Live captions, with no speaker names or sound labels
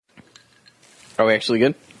Are we actually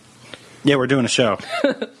good? Yeah, we're doing a show.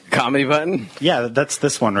 Comedy Button? Yeah, that's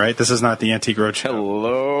this one, right? This is not the Antique Roadshow.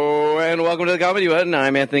 Hello, and welcome to the Comedy Button.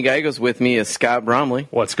 I'm Anthony Gallegos. With me is Scott Bromley.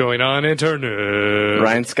 What's going on, Internet?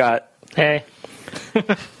 Ryan Scott. Hey.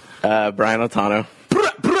 Brian Otano.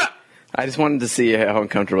 I just wanted to see how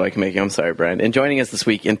uncomfortable I can make you. I'm sorry, Brian. And joining us this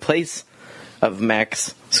week, in place of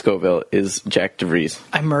Max Scoville, is Jack DeVries.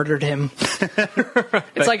 I murdered him.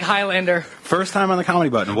 It's like Highlander. First time on the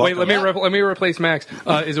Comedy Button. Wait, Welcome. let me replace Max.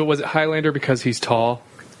 Was it Highlander because he's tall?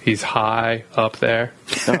 He's high up there.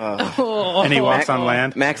 And he walks on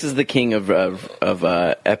land. Max is the king of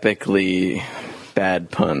epically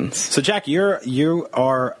bad puns. So, Jack, you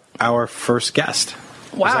are our first guest.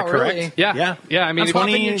 Wow, is that correct? really? Yeah. I mean, I'm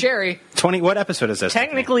popping your cherry. 20. What episode is this?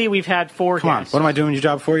 Technically, we've had 4 Come on. guests. What am I doing your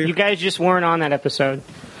job for you? You guys just weren't on that episode.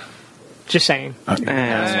 Just saying.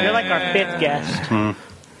 Okay. You're like our 5th guest.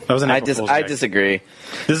 That was an April Fool's I joke. disagree.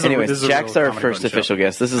 This is Anyways, this is a Jack's real our Comedy first Button show. official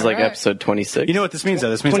guest. This is like All right. episode 26. You know what this means, though?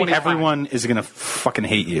 This means 25. everyone is going to fucking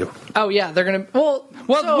hate you. Oh, yeah, they're going to... Well,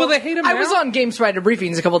 will they hate him I now? was on Game Spider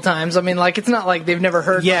briefings a couple times. I mean, like, it's not like they've never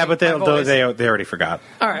heard Yeah, my but they voice. already forgot.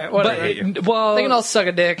 All right, whatever. Well, They can all suck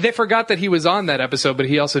a dick. they forgot that he was on that episode, but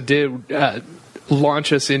he also did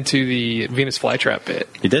launch us into the Venus flytrap bit.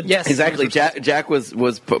 You did? Yes. Exactly. Jack was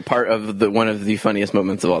part of one of the funniest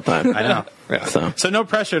moments of all time. I know. Yeah. So no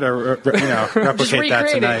pressure to Just replicate that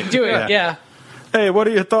recreate tonight. it. Do it, yeah. Hey, what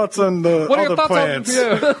are your thoughts on the What are other your thoughts plants?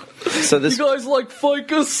 on? Yeah. So this, guys like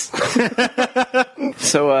ficus?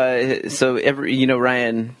 so every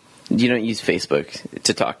Ryan, you don't use Facebook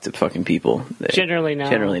to talk to fucking people. Generally, no.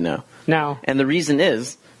 Generally, no. No. And the reason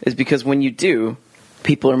is because when you do,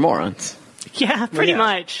 people are morons. Yeah, pretty yeah.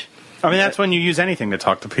 much. I mean, that's when you use anything to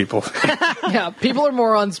talk to people. Yeah, people are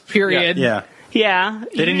morons, period. Yeah. Yeah.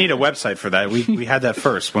 They didn't need a website for that. We had that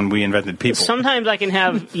first when we invented people. Sometimes I can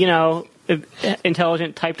have,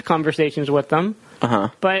 intelligent typed conversations with them. Uh-huh.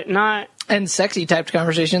 But not, And sexy typed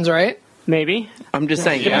conversations, right? maybe. I'm just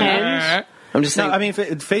saying. Depends. I'm just No,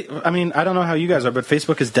 saying. I mean, I don't know how you guys are, but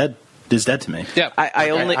Facebook is dead. Is dead to me. Yeah. I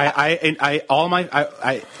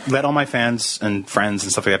let all my fans and friends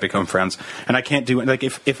and stuff like that become friends, and I can't do it. Like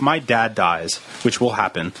if my dad dies, which will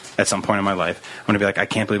happen at some point in my life, I'm gonna be like, I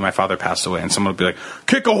can't believe my father passed away, and someone will be like,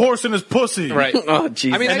 kick a horse in his pussy. Right. Oh,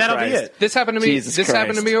 Jesus. I mean, And that'll be Christ. it. This happened to me. Jesus This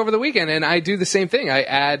happened to Christ. me over the weekend, and I do the same thing. I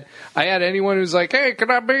add anyone who's like, "Hey,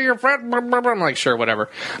 can I be your friend?" I'm like, "Sure, whatever."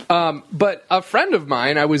 But a friend of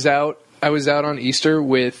mine, I was out on Easter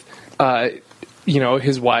with,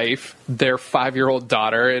 his wife, their 5-year-old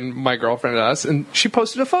daughter, and my girlfriend and us, and she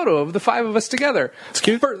posted a photo of the 5 of us together. It's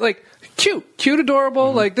cute. Cute,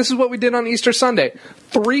 adorable. Like, this is what we did on Easter Sunday.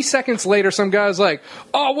 3 seconds later, some guy's like,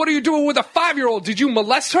 "Oh, what are you doing with a 5-year-old? Did you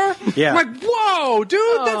molest her?" Yeah. I'm like, whoa,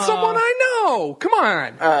 dude, that's someone I know. Come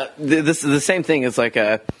on. This is the same thing as like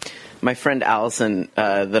my friend Allison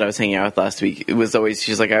that I was hanging out with last week.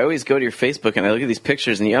 She's like, I always go to your Facebook and I look at these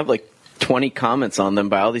pictures and you have like 20 comments on them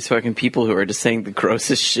by all these fucking people who are just saying the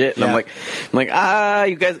grossest shit. And Yeah. I'm like,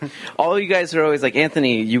 you guys, all you guys are always like,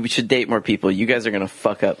 Anthony, you should date more people. You guys are going to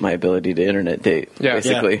fuck up my ability to internet date. Yeah.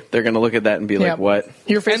 Basically. Yeah. They're going to look at that and be like, what?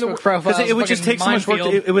 Your Facebook profile Because it would just take so much work.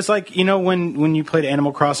 It was like, when you played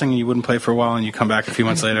Animal Crossing and you wouldn't play for a while and you come back a few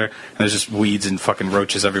months later and there's just weeds and fucking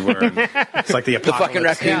roaches everywhere. And it's like the The apocalypse. fucking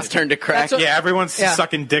raccoons turned to crack. That's what- Yeah, everyone's Yeah.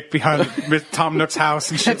 sucking dick behind Tom Nook's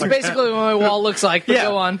house and shit That's like basically that. what my wall looks like, but Yeah.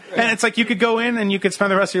 go on. And it's like you could go in and you could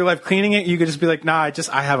spend the rest of your life cleaning it. You could just be like, nah,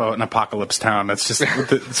 I have an apocalypse town. That's just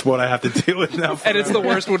it's what I have to deal with now. And it's the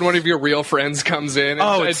worst when one of your real friends comes in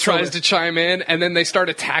and it's tries so- to chime in, and then they start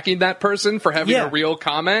attacking that person for having Yeah. a real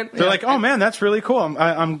comment. They're like, oh man, that's really cool.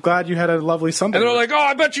 I'm glad you had a lovely Sunday. And they're like, "Oh,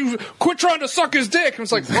 I bet you quit trying to suck his dick." And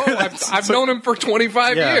it's like, "Whoa, I've known him for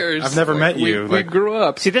 25 Yeah, years. I've never met you. We Like- grew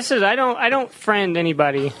up." See, this is, I don't friend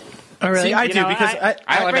anybody. Oh, really? See, I do because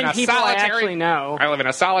I live in friend a people I solitary- actually know. I live in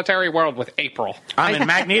a solitary world with April. I'm in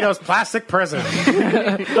Magneto's plastic prison.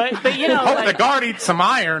 But Hope the like, guard eats some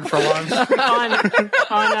iron for lunch.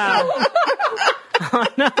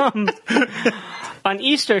 on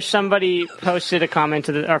Easter, somebody posted a comment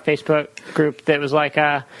to our Facebook group that was like,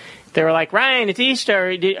 they were like, "Ryan, it's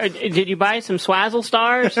Easter. Did you buy some Swazzle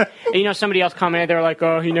stars?" And, somebody else commented. They were like,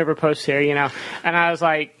 "Oh, he never posts here," And I was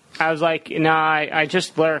like, no, I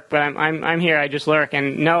just lurk, but I'm here. I just lurk,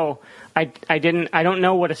 and no, I don't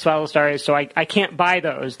know what a Swazzle Star is, so I can't buy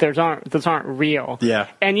those. Those aren't real. Yeah.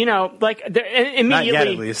 And immediately, Not yet,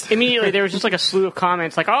 at least. immediately there was just like a slew of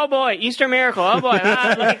comments like, "Oh boy, Easter miracle! Oh boy!"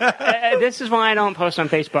 This is why I don't post on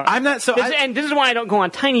Facebook. I'm not so. and this is why I don't go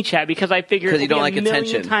on Tiny Chat, because I figure Because you it'll don't be like a million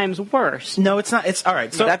attention. times worse. No, it's not. It's all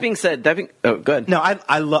right. So That being said, good. no, I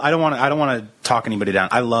don't want to talk anybody down.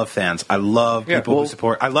 I love fans. I love people who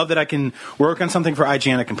support. I love that I can work on something for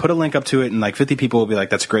IGN. I can put a link up to it, and like 50 people will be like,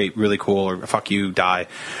 "That's great, really cool," or "Fuck you, die."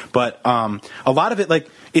 But a lot of it, like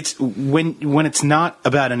it's when it's not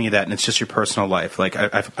about any of that, and it's just your personal life. Like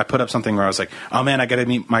I put up something where I was like, "Oh man, I got to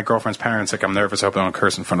meet my girlfriend's parents. Like I'm nervous. I hope I don't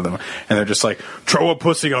curse in front of them." And they're just like, "Throw a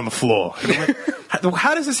pussy on the floor." And I'm like,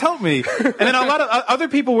 how does this help me? And then a lot of other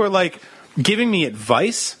people were like giving me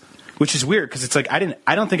advice. Which is weird because it's like I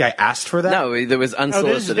don't think I asked for that. No, there was Oh,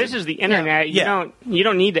 unsolicited. this is the internet. Yeah. You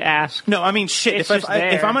don't need to ask. No, I mean shit. It's If just I'm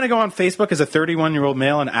there. gonna go on Facebook as a 31-year-old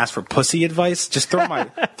male and ask for pussy advice, just throw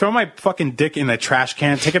my fucking dick in the trash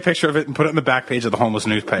can, take a picture of it, and put it on the back page of the homeless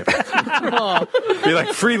newspaper. Be like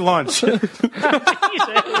free lunch.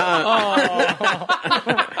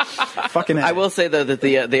 Fucking. I will say though that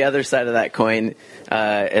the other side of that coin,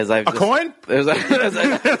 as I've coin? as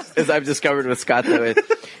I've discovered with Scott though,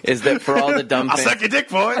 is that for all the dumb I'll fans, suck your dick,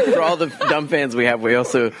 boy. for all the dumb fans we have, we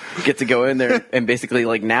also get to go in there and basically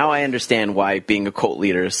like now I understand why being a cult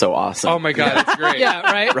leader is so awesome. Oh my god, it's great. Yeah,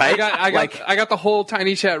 right? Right? I got the whole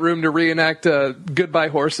Tiny Chat room to reenact "Goodbye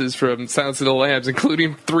Horses" from Silence of the Lambs,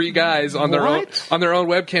 including 3 guys on their own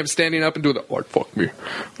webcam standing up and doing the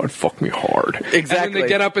 "I'd fuck me hard." And then Exactly. they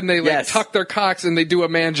get up and they like Yes. tuck their cocks and they do a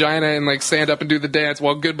mangina and like stand up and do the dance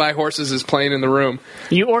while "Goodbye Horses" is playing in the room.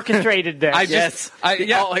 You orchestrated this. Yes,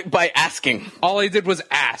 All by asking. I did was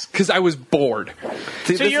ask because I was bored.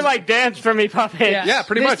 so you're like, dance for me, puppet. Yeah,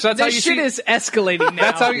 pretty much. That's how you this shit see- is escalating now.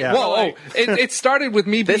 That's how. Yeah. Whoa! It started with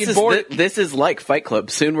me being bored. This is like Fight Club.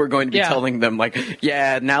 Soon we're going to be Yeah. telling them like,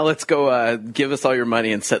 yeah, now let's go give us all your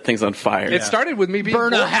money and set things on fire. It started with me being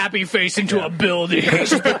Burn bored. a happy face into a building.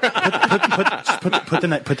 Put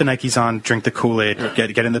the Nikes on, drink the Kool-Aid,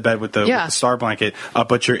 get in the bed with the star blanket.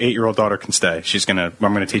 But your 8-year-old daughter can stay. I'm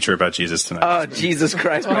going to teach her about Jesus tonight. Oh Jesus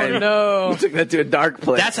Christ! Brian. no. You took that to a dark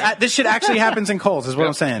place. This shit actually happens in Coles, is what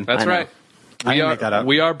I'm saying. That's I know. right. I didn't make that up.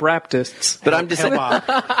 We are Baptists. But I'm just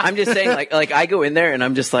saying, like I go in there and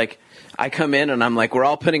I'm just like, I come in and I'm like, we're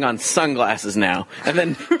all putting on sunglasses now. And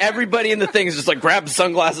then everybody in the thing is just like, grabs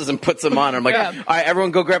sunglasses and puts them on. I'm like, all right,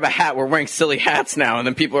 everyone go grab a hat. We're wearing silly hats now. And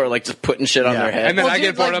then people are like just putting shit on their head. And then Well, I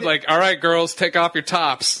dude, get bored. like I'm like, all right, girls, take off your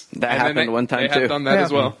tops. That And then happened one time, they have too. done that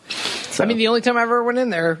as well. So- I mean, the only time I ever went in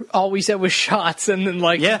there, all we said was shots, and then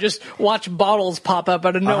you just watch bottles pop up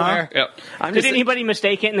out of nowhere. Yep. I'm Did just anybody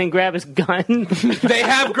mistake it and then grab his gun? They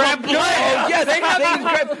have grabbed blood. Oh, yeah, they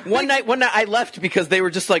grabbed, one night I left because they were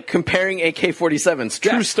just like comparing AK-47s.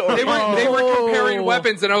 True story. They were comparing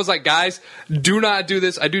weapons, and I was like, guys, do not do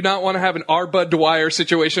this. I do not want to have an R. Bud Dwyer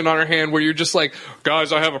situation on our hand where you're just like,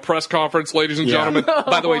 guys, I have a press conference, ladies and gentlemen.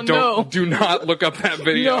 By the way, do not look up that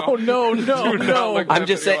video. No. I'm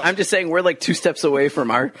just saying we're like 2 steps away from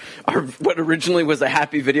our what originally was a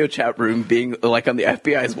happy video chat room being like on the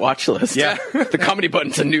FBI's watch list. Yeah. The Comedy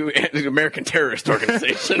Button's a new American terrorist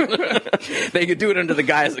organization. They could do it under the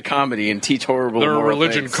guise of comedy and teach horrible They're a moral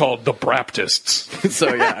religion things. called the Baptists.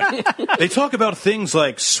 So yeah. They talk about things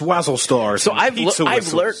like swazzle stars. So and I've pizza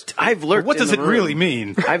whistles. lurked. What in does the it room. really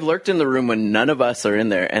mean? I've lurked in the room when none of us are in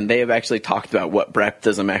there, and they have actually talked about what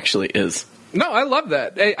baptism actually is. No, I love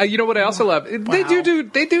that. Hey, you know what I also love? They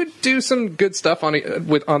do some good stuff on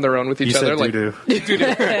their own with each You other. said doo-doo.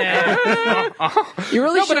 You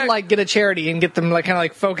really No, but should get a charity and get them kind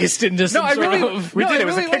of focused into some I sort really- of. We No, did. I It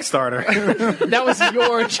was a really like- Kickstarter. That was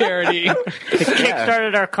your charity.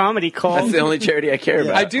 Kickstarted our comedy That's cult. the only charity I care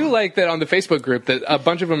about. I do like that on the Facebook group that a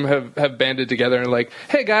bunch of them have banded together and like,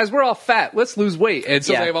 hey guys, we're all fat. Let's lose weight. And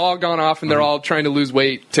so Yeah. they've all gone off and they're all trying to lose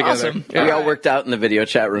weight together. Awesome. Yeah. We all worked out in the video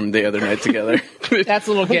chat room the other night together. That's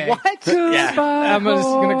a little gay. What? Yeah. I'm just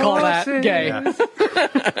going to call that gay.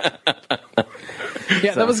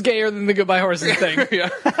 Yeah, that was gayer than the Goodbye Horses thing. Yeah,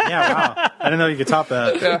 wow. I didn't know you could top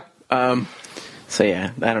that. So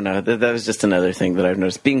yeah, I don't know. That was just another thing that I've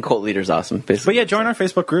noticed. Being cult leader is awesome. But Basically. yeah, join our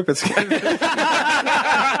Facebook group. It's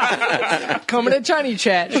Come in a Chinese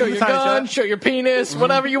chat. Show your Tiny gun, chat. show your penis,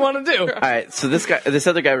 whatever you want to do. All right. So this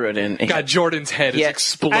other guy wrote in. God, Jordan's head is Yeah.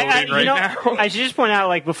 exploding I right now. I should just point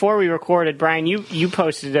out, before we recorded, Brian, you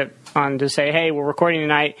posted on to say, hey, we're recording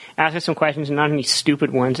tonight, ask us some questions and not any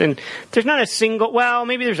stupid ones. And there's not a single, well,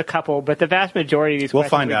 maybe there's a couple, but the vast majority of these questions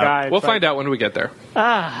find out. We'll find out when we get there.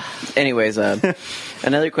 Anyways,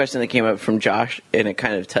 another question that came up from Josh, and it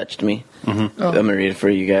kind of touched me. I'm going to read it for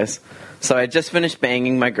you guys. So I just finished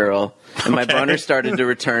banging my girl, and my boner started to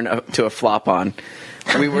return to a flop on.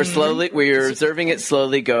 We were observing it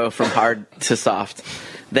slowly go from hard to soft.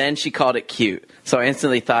 Then she called it cute. So I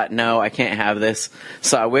instantly thought, no, I can't have this.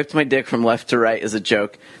 So I whipped my dick from left to right as a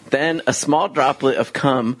joke. Then a small droplet of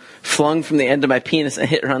cum flung from the end of my penis and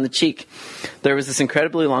hit her on the cheek. There was this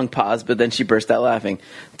incredibly long pause, but then she burst out laughing.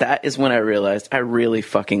 That is when I realized I really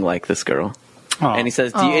fucking like this girl. Aww. And he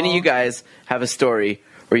says, do any of you guys have a story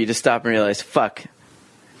where you just stop and realize, fuck,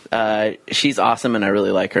 she's awesome and I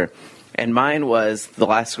really like her? And mine was the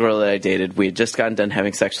last girl that I dated. We had just gotten done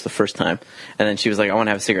having sex for the first time. And then she was like, I want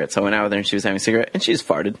to have a cigarette. So I went out with her and she was having a cigarette and she just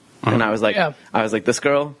farted. And I was like, this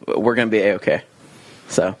girl, we're going to be A-okay.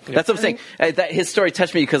 So that's what I'm saying. His story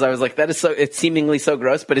touched me because I was like, it's seemingly so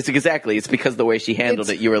gross, but it's because the way she handled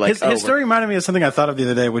it. You were like, his story reminded me of something I thought of the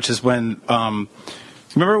other day, which is when,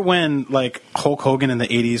 remember when, like, Hulk Hogan in the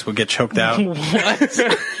 80s would get choked out?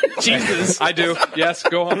 What? Jesus. I do. Yes,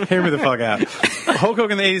 go on. Hear me the fuck out. Hulk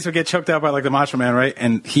Hogan in the 80s would get choked out by, like, the Macho Man, right?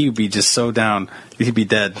 And he would be just so down. He'd be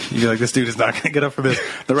dead. You'd be like, this dude is not going to get up for this.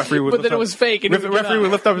 The referee would But then it was fake. And the referee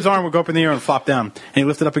would lift up his arm, would go up in the air and flop down. And he'd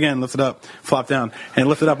lift it up again, lift it up, flop down. And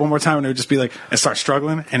lift it up one more time, and it would just be like, and start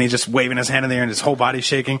struggling. And he's just waving his hand in the air, and his whole body's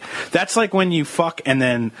shaking. That's like when you fuck, and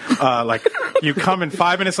then, like, you come, and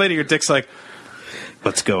 5 minutes later, your dick's like,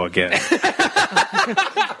 let's go again.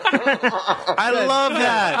 I love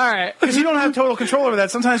that. All right. Because you don't have total control over that.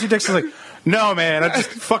 Sometimes your dick's just like, no, man, I just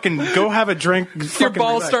fucking go have a drink. Your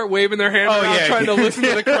balls start waving their hand around, trying to listen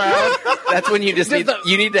to the crowd. That's when you just need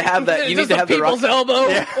to have that. You need to have the people's elbow.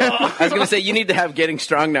 Yeah. I was going to say, you need to have Getting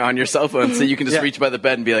Strong Now on your cell phone so you can just reach by the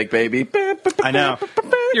bed and be like, baby. I know.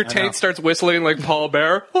 Your taint starts whistling like Paul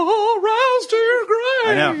Bear. Oh, rouse to your grave.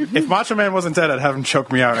 I know. If Macho Man wasn't dead, I'd have him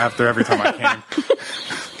choke me out after every time I came.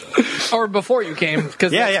 Or before you came,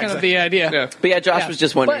 because that's kind of the idea. Yeah. But yeah, Josh was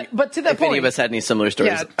just wondering but to that if point, any of us had any similar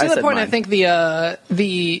stories. Yeah, to that point, mine. I think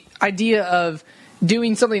the idea of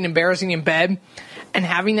doing something embarrassing in bed and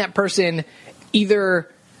having that person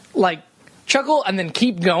either like chuckle and then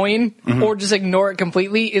keep going or just ignore it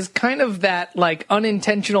completely is kind of that like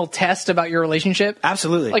unintentional test about your relationship.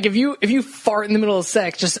 Absolutely. Like if you fart in the middle of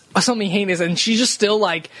sex, just something heinous, and she's just still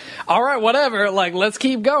like, all right, whatever, like let's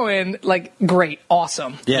keep going, like great,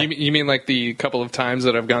 awesome. Yeah. You mean like the couple of times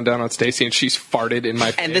that I've gone down on Stacey and she's farted in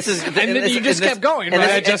my face? And this is, And then you just kept going, And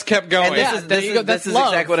right? I just kept going. And there you go. this That's is love.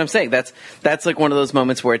 exactly what I'm saying. That's like one of those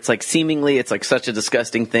moments where it's like seemingly it's like such a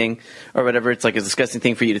disgusting thing or whatever. It's like a disgusting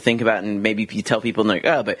thing for you to think about, and maybe you tell people and they're like,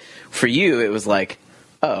 oh, but for you it was like,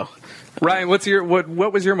 oh. Ryan,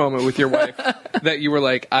 what was your moment with your wife that you were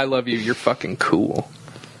like, I love you, you're fucking cool?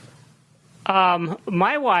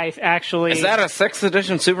 My wife actually. Is that a 6th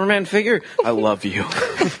edition Superman figure? I love you.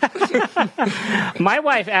 My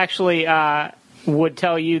wife actually would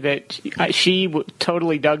tell you that she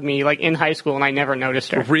totally dug me like in high school, and I never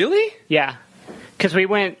noticed her. Really? Yeah. Because we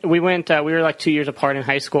were like 2 years apart in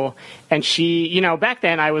high school, and she, back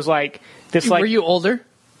then I was like this. Like, were you older?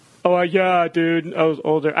 Oh yeah, dude, I was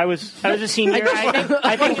older. I was a senior.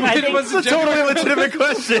 I think It was It's a totally legitimate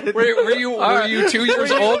question. Were you 2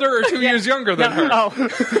 years older or 2 years younger than her? Oh,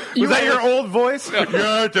 Was that your old voice?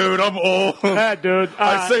 Yeah, dude, I'm old. yeah, dude.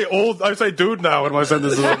 I say old. I say dude now when my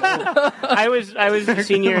sentence is old. I was a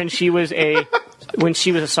senior, and she was a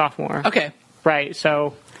sophomore. Okay. Right.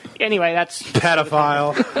 So. Anyway, that's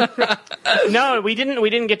Pedophile. no. We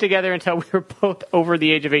didn't get together until we were both over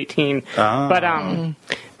the age of 18.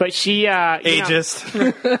 But she Ageist.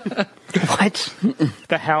 What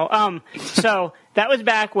the hell? So that was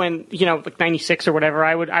back when like 96 or whatever.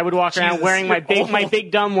 I would walk around wearing my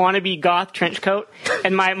big dumb wannabe goth trench coat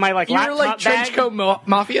and my like You were laptop like trench bag. coat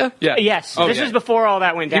mafia? Yeah. Yes, Oh, this yeah. was before all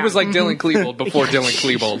that went down. He was like Dylan Klebold before Dylan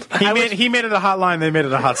Klebold. He made it a hot line. They made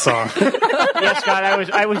it a hot song. Yes, God,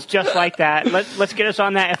 I was just like that. Let's get us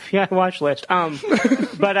on that FBI watch list.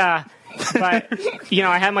 But I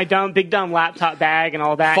had my big dumb laptop bag and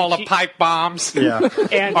all that. Full of pipe bombs. Yeah.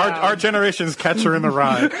 And Our generation's Catcher in the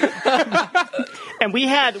Rye. and we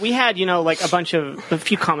had like a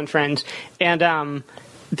few common friends, and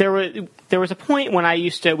there was a point when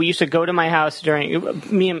we used to go to my house during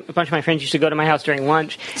me and a bunch of my friends used to go to my house during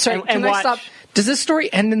lunch. Sorry, and can I watch, stop? Does this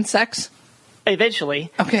story end in sex?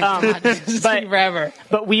 Eventually, Okay. God, this is taking forever.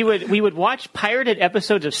 but we would watch pirated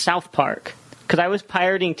episodes of South Park. because I was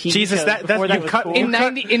pirating TV Jesus, shows that's- before that you was cut- cool. in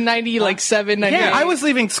 90, like 7, 98. Yeah. I was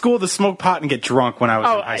leaving school to smoke pot and get drunk when I was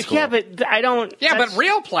in high school. yeah, but I don't. Yeah, but that's-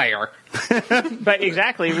 real player. but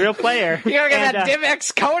exactly, real player. You gotta get And, that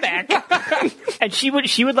DivX Kodak. and she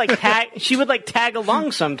would like tag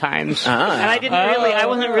along sometimes, and I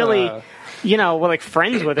wasn't really, like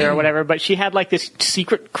friends with her or whatever. But she had like this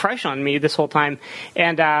secret crush on me this whole time,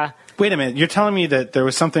 and Wait a minute, you're telling me that there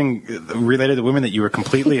was something related to women that you were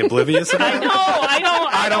completely oblivious about?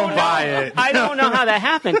 I don't buy it. I don't know how that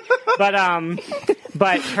happened, but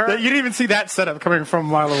her. You didn't even see that setup coming from a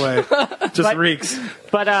mile away. Just reeks.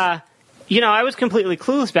 But I was completely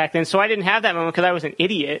clueless back then, so I didn't have that moment because I was an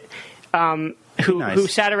idiot. Who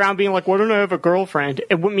sat around being like, "Why don't I have a girlfriend?"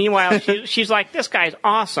 And meanwhile, she's like, "This guy's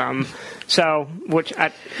awesome." So,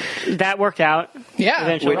 that worked out. Yeah.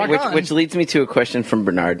 Eventually. Which leads me to a question from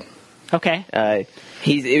Bernard. Okay.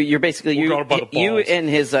 You're basically you and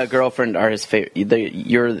his girlfriend are his favorite.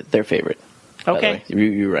 You're their favorite. by the Okay. way.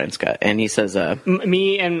 You, Ryan Scott, and he says,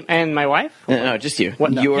 Me and my wife? no, just you.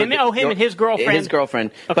 What? No. Him and his girlfriend. His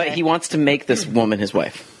girlfriend, but Okay. he wants to make this woman his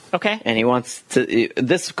wife. Okay. And he wants to.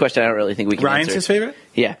 This question, I don't really think we can Ryan's answer. his favorite?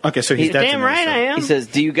 Yeah. Okay, so he's dead to Damn me, right so. I am. He says,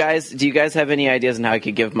 "Do you guys have any ideas on how I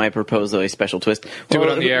could give my proposal a special twist?" Do it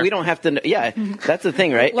on the air. We don't have to. Yeah, that's the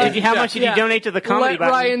thing, right? How much did you donate to the comedy Let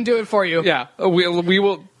button? Ryan do it for you. Yeah, we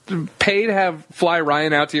will pay to have fly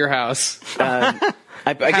Ryan out to your house. I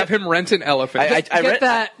Have him rent an elephant. I Get read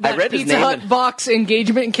that I read his Pizza name. Hut box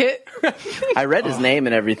engagement kit. I read his name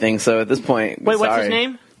and everything. So at this point, Wait, what's his sorry.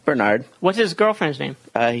 name? Bernard. What's his girlfriend's name?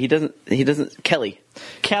 He doesn't. Kelly.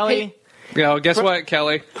 Kelly. Guess what,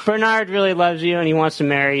 Kelly? Bernard really loves you and he wants to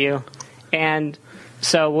marry you. And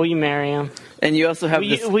so will you marry him? And you also have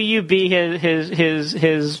Will you be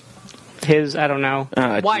his I don't know.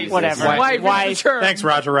 Wife. Jesus. Whatever. Wife. Wife. Sure. Thanks,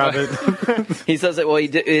 Roger Rabbit. He says it. Well, he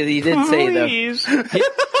did say though. Please.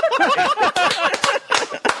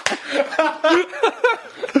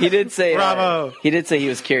 He did say. Bravo. He did say he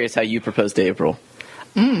was curious how you proposed to April.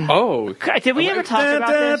 Oh, Did we ever talk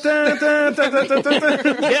about this?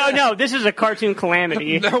 No, this is a cartoon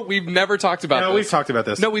calamity. no, we've never talked about No, this. we've talked about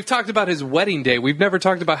this. No, we've talked about his wedding day. We've never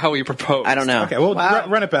talked about how he proposed. I don't know. Okay, well,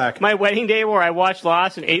 run it back. My wedding day where I watched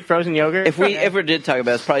Lost and ate frozen yogurt. If we ever did talk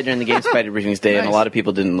about it, it's probably during the Game Spider Briefings day, and a Nice. lot of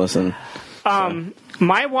people didn't listen.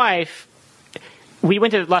 My wife, we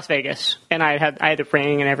went to Las Vegas, and I had the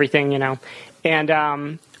ring and everything, and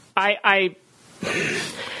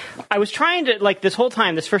I was trying to, like, this whole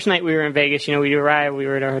time, this first night we were in Vegas, we arrived, we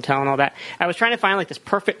were at our hotel and all that. I was trying to find, like, this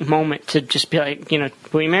perfect moment to just be like,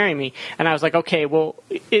 will you marry me? And I was like, okay, well,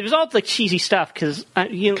 it was all, like, cheesy stuff, because,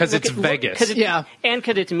 it's Vegas. And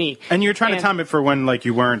because it's me. And you're trying to time it for when, like,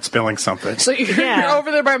 you weren't spilling something. So you're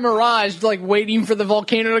over there by Mirage, like waiting for the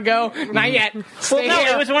volcano to go. Not yet. Stay Well, no,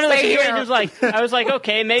 here. it was one of those Stay situations, like, I was like,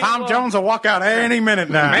 okay, maybe. Tom Jones will walk out any minute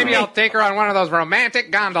now. Maybe I'll take her on one of those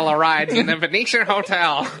romantic gondola rides in the Venetian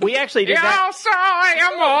Hotel. We actually did that. Yo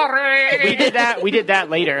soy amore. We did that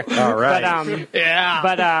later. All right.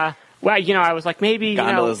 But well, I was like, maybe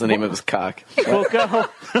Gondola is the name of his cock. we'll go.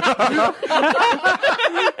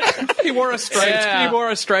 He wore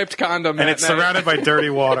a striped condom, and that it's night. surrounded by dirty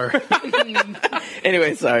water.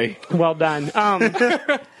 Anyway, sorry. Well done.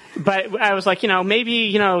 But I was like,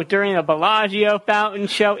 maybe during a Bellagio fountain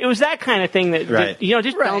show, it was that kind of thing that Right.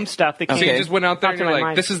 just film stuff that So came. you just went out there Popped and in you're my like,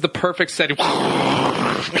 mind. this is the perfect setting to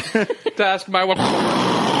ask my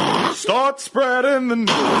wife. Start spreading the news.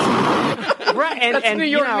 Right, and New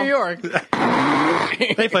York, New York.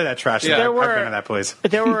 They play that trash. Yeah. I've There were- been to that place.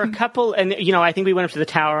 There were a couple, and I think we went up to the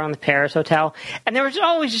tower on the Paris Hotel, and there was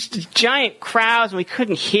always just giant crowds, and we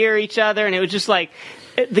couldn't hear each other, and it was just like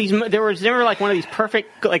there was never like one of these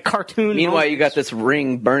perfect like cartoon. Meanwhile, you got moments. this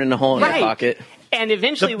ring burning a hole in Right. your pocket. And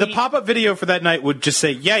eventually The pop-up video for that night would just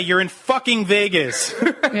say, "Yeah, you're in fucking Vegas."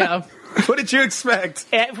 Yeah. What did you expect?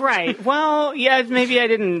 Right. Well, yeah, maybe I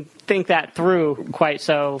didn't think that through quite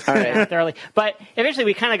so thoroughly. But eventually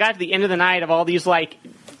we kind of got to the end of the night of all these, like,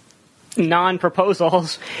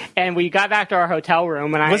 non-proposals, and we got back to our hotel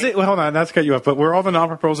room, and Was it? Well, hold on, not to cut you off, but were all the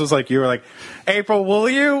non-proposals like you were like, "April, will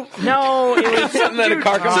you?" No, it was... And then a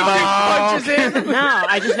car comes Punches in. No,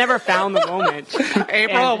 I just never found the moment.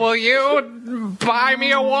 April, And- will you buy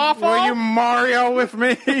me a waffle? Will you Mario with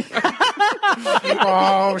me?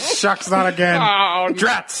 Oh, shucks, not again. Oh,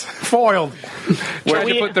 Drats, foiled. Tried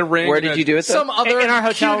we- to put the ring. Where in did a- you do it? Though? Some other In our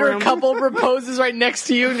hotel cuter room. couple proposes right next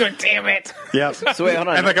to you, and you're like, damn it. Yep. So wait, hold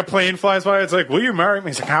on. And like a plane flies by, it's like, "Will you marry me?"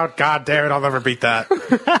 He's like, "Oh, God damn it, I'll never beat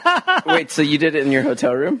that." Wait, so you did it in your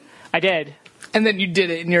hotel room? I did. And then you did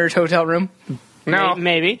it in your hotel room. No.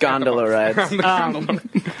 Maybe. Gondola rides.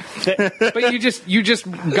 But you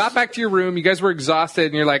just got back to your room. You guys were exhausted,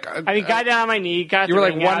 and you're like, I mean, got down on my knee. Got You the were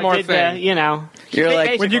like, ring one out, more did thing. The, you know, You're like,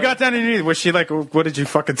 basically. When you got down on your knees, was she like, "What did you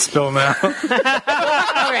fucking spill now?"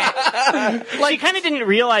 She kind of didn't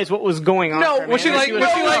realize what was going on. No, for a was she minute.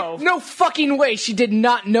 like, "Oh." no fucking way. She did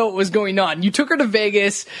not know what was going on. You took her to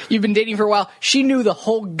Vegas. You've been dating for a while. She knew the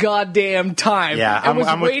whole goddamn time. Yeah, and I'm was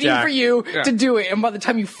with waiting Jack. for you Yeah. to do it. And by the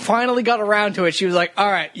time you finally got around to it, she was like, all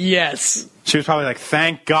right, yes. She was probably like,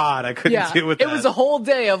 "Thank God I couldn't Yeah, deal with it that." was a whole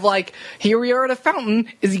day of like, here we are at a fountain.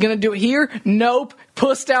 Is he going to do it here? Nope.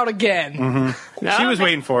 Pussed out again. No, She was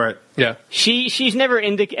waiting for it. yeah. She's never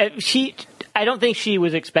she. I don't think she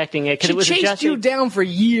was expecting it because She it was chased adjusted. you down for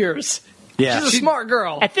years. Yeah, She's a smart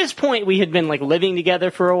girl. At this point, we had been like living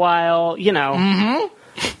together for a while, you know.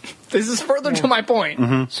 This is further to my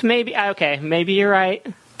point. So maybe you're right.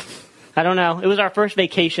 I don't know. It was our first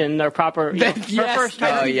vacation, our proper. Yes. Her first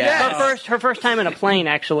time. Oh, yeah. Her first time in a plane,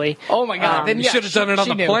 actually. Oh my god! Then You yeah, should have done it on she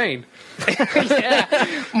the knew. plane.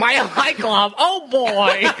 My high club. Oh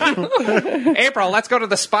boy. April, let's go to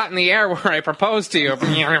the spot in the air where I proposed to you.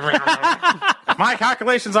 If my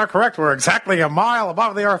calculations are correct, we're exactly a mile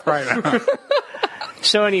above the Earth right now.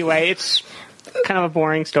 So anyway, it's kind of a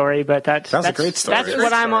boring story, but that's a great story. That's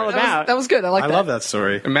what I'm all about. That was good. I like I that. love that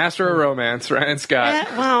story. Master of Romance, Ryan Scott. Eh,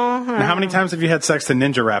 well, Now, how many times have you had sex to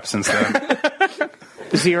Ninja Rap since then?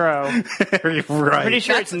 0. Right. Pretty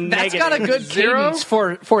sure That's it's negative. got a good Zero? cadence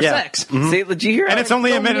for Yeah. sex. See, did you hear? And it's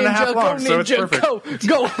only a minute and a half long, so it's perfect.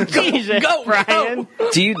 Go, Jesus, go, Brian.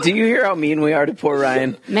 go. Do you hear how mean we are to poor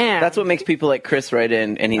Ryan? Man. That's what makes people like Chris write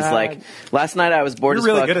in, and he's like, "Last night I was bored You're as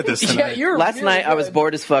really fuck." good at this Yeah, tonight. you're Last really night I was good.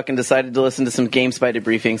 bored as fuck and decided to listen to some Game Spider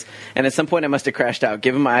briefings, and at some point I must have crashed out.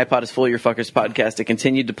 Given my iPod is full of your fuckers podcast, it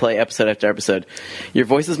continued to play episode after episode. Your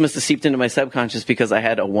voices must have seeped into my subconscious because I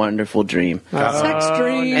had a wonderful dream. Sex dream.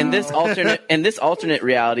 And this alternate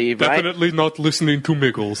reality, Ryan, not listening to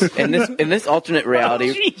Miggles. in this alternate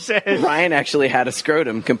reality, Jesus. Ryan actually had a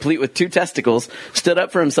scrotum, complete with 2 testicles, stood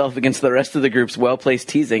up for himself against the rest of the group's well-placed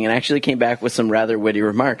teasing, and actually came back with some rather witty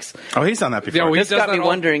remarks. Oh, he's done that before. Yeah, we- This does got that me all-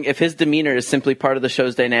 wondering if his demeanor is simply part of the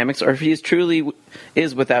show's dynamics, or if he truly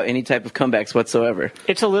is without any type of comebacks whatsoever.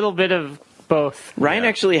 It's a little bit of both. Ryan Yeah.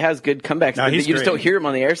 actually has good comebacks, No, but he's you just great. don't hear him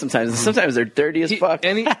on the air sometimes. Sometimes they're dirty as fuck.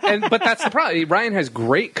 But that's the problem. Ryan has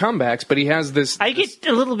great comebacks, but he has this. I get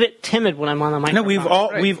a little bit timid when I'm on the No,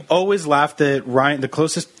 microphone. we've always laughed at Ryan. The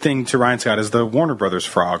closest thing to Ryan Scott is the Warner Brothers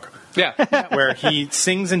frog, Yeah. where he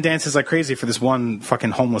sings and dances like crazy for this one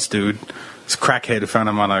fucking homeless dude, this crackhead who found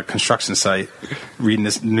him on a construction site reading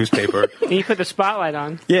this newspaper. And you put the spotlight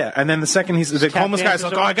on. Yeah, and then the second he's the tap homeless guy's dances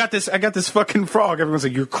like, "Oh, over. I got this fucking frog." Everyone's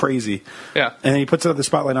like, "You're crazy." Yeah. And then he puts the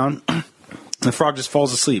spotlight on. And the frog just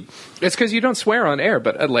falls asleep. It's because you don't swear on air,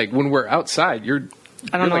 but like when we're outside, you're.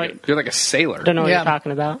 I don't know. You're like a sailor. Don't know what Yeah. you're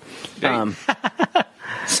talking about.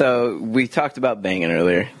 So we talked about banging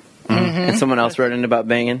earlier, and someone else wrote in about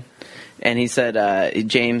banging, and he said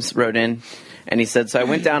James wrote in, and he said, "So I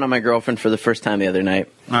went down on my girlfriend for the first time the other night.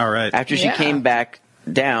 All right. After she Yeah. came back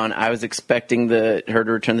down, I was expecting her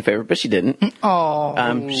to return the favor, but she didn't.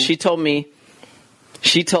 Oh. She told me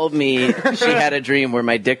she had a dream where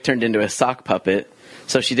my dick turned into a sock puppet."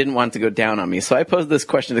 So she didn't want to go down on me. So I posed this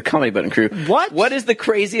question to the Comedy Button crew. What? What is the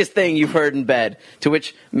craziest thing you've heard in bed? To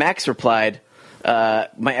which Max replied,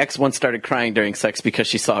 my ex once started crying during sex because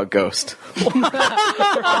she saw a ghost.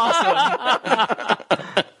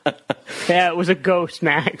 Yeah, it was a ghost,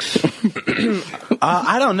 Max.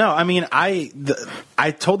 I don't know. I mean, I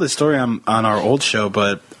told this story on our old show,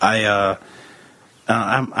 but I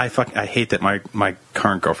hate that my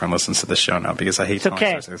current girlfriend listens to this show now because I hate. It's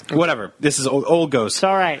okay. things. Whatever. This is old ghosts. It's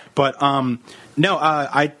all right. But no.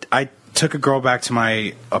 I took a girl back to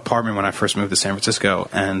my apartment when I first moved to San Francisco,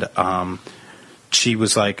 and she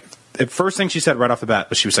was like, the first thing she said right off the bat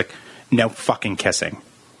was she was like, "No fucking kissing."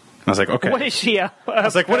 And I was like, okay. What is she? I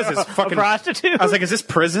was like, what is this, fucking- a prostitute? I was like, is this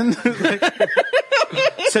prison?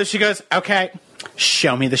 So she goes, okay,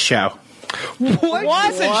 show me the show. What?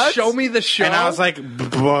 What? Show me the show. And I was like,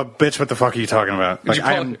 bitch, what the fuck are you talking about? Like, you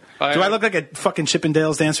pull- do I look like a fucking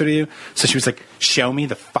Chippendales dancer to you? So she was like, show me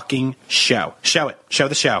the fucking show. Show it. Show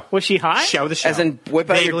the show. Was she hot? Show the show. As in, whip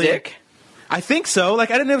out your Vaguely. dick? I think so.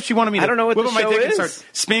 Like, I didn't know if she wanted me to I don't know what whip the out my show dick and is. start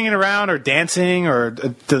spinning it around or dancing or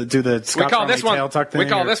to do the we Scott call Farley this one. tail tuck thing. We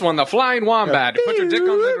call or- this one the flying wombat. Put your dick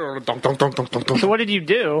on it. Dunk, dunk, dunk, dunk, dunk, dunk. So what did you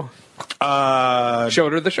do?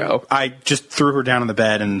 Showed her the show. I just threw her down on the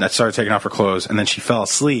bed and I started taking off her clothes, and then she fell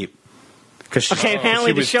asleep because Okay,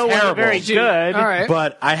 apparently the was show wasn't terrible. very good. All right.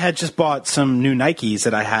 But I had just bought some new Nikes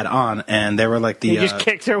that I had on, and they were like the. You just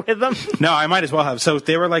kicked her with them. No, I might as well have. So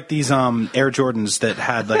they were like these Air Jordans that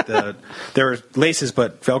had like there were laces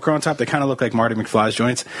but Velcro on top. They kind of look like Marty McFly's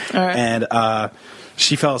joints. All right. And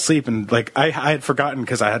she fell asleep, and like I had forgotten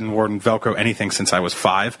because I hadn't worn Velcro anything since I was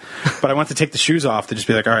 5. But I went to take the shoes off to just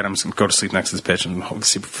be like, all right, I'm just gonna go to sleep next to this bitch and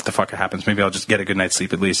see what the fuck happens. Maybe I'll just get a good night's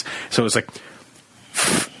sleep at least. So it was like.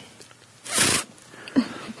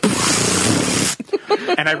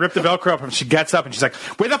 And I ripped the Velcro up, and she gets up, and she's like,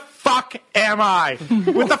 where the fuck am I?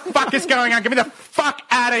 What the fuck is going on? Get me the fuck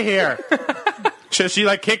out of here. So she,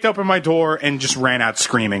 like, kicked open my door and just ran out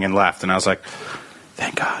screaming and left. And I was like,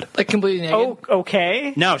 thank God. Like completely naked. Oh,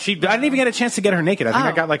 okay. No, I didn't even get a chance to get her naked. I think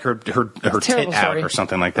I got, like, her tit terrible out story. or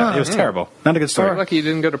something like that. It was terrible. Not a good You're story. lucky you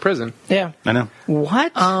didn't go to prison. Yeah. I know.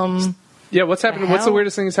 What? Yeah, what's happened? What's the hell?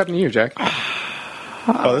 weirdest thing that's happened to you, Jack?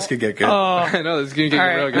 Oh, this could get good. I know this is gonna get All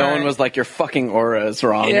right, real all good. No one was like, your fucking aura is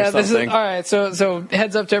wrong Yeah, or this is something. all right. So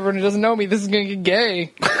heads up to everyone who doesn't know me. This is gonna get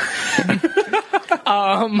gay.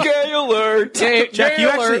 Gay alert! Jack, Gay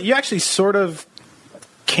alert. you actually sort of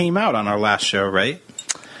came out on our last show, right?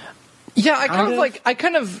 Yeah, I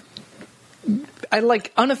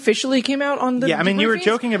unofficially came out on the. Yeah, I mean, you were debriefings.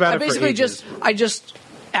 joking about I it for basically ages. I just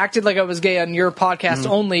acted like I was gay on your podcast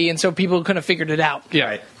only, and so people kind of figured it out. Yeah.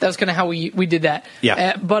 Right. That was kind of how we did that.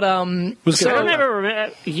 Yeah. But Was so good. I don't ever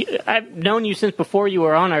remember. I've known you since before you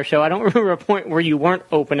were on our show. I don't remember a point where you weren't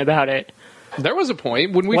open about it. There was a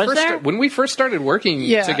point when we Was there? when we first started working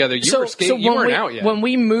yeah, together. You were so you when weren't we, out yet. When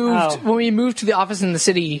we moved to the office in the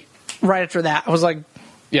city right after that, I was like,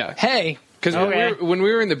 yeah, hey. because Okay. when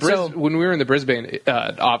we were in the Brisbane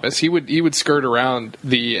office, he would skirt around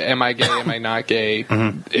the am I gay, am I not gay?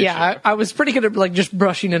 issue. Yeah, I was pretty good at like just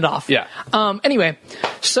brushing it off. Yeah. Anyway,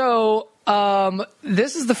 so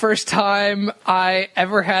this is the first time I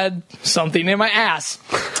ever had something in my ass.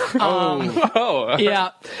 Oh, Yeah.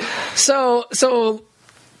 So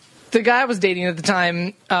the guy I was dating at the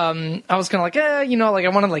time, I was kind of like, like I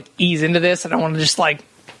want to like ease into this. I don't want to just like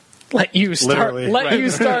let you start, Literally. you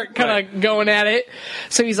start kind of going at it.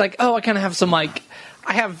 So he's like, oh, I kind of have some like,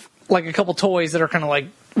 I have like a couple toys that are kind of like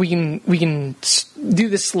we can do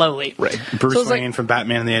this slowly. right. Bruce So it's like- Wayne from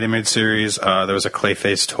Batman the Animated Series. There was a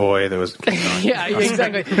Clayface toy. There was Yeah,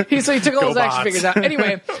 exactly. So he took all his action bots. figures out.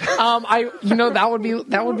 Anyway,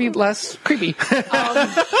 that would be less creepy.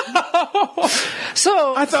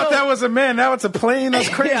 So I thought that was a man. Now it's a plane. That's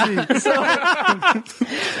crazy. Yeah.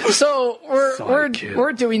 So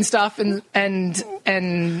we're doing stuff and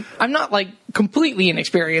I'm not like completely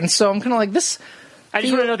inexperienced. So I'm kind of like this. I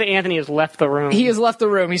just want to know that Anthony has left the room. He has left the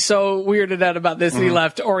room. He's so weirded out about this that he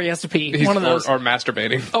left, or he has to pee. He's One of those. or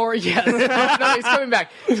masturbating. Or yes, no, he's coming back.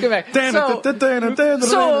 He's coming back. So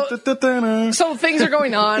things are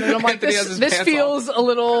going on, and I'm like, Anthony has his this pants feels a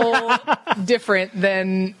little different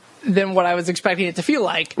than what I was expecting it to feel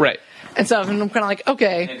like. Right. And so I'm kind of like,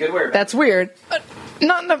 okay, good way or bad that's weird.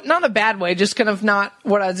 Not in a bad way, just kind of not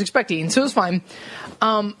what I was expecting. So it was fine.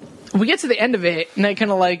 We get to the end of it, and I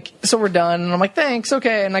kind of like, so we're done, and I'm like, thanks,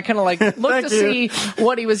 okay. And I kind of like looked to see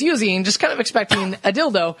what he was using, just kind of expecting a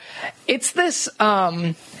dildo. It's this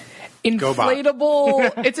inflatable.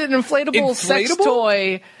 It's an inflatable sex Inflatable?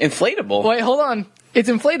 toy. Inflatable. Wait, hold on. It's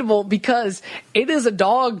inflatable because it is a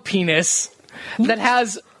dog penis that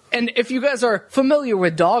has. And if you guys are familiar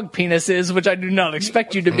with dog penises, which I do not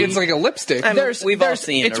expect you to be, It's like a lipstick. We've all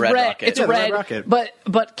seen it's a red rocket. It's Yeah, the red, red rocket.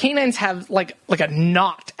 but canines have like a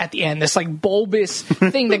knot at the end, this like bulbous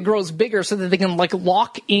thing that grows bigger so that they can like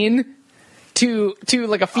lock in to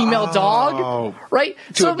like a female dog, right?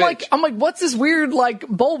 So a I'm like, what's this weird like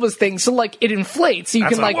bulbous thing? So like it inflates, so you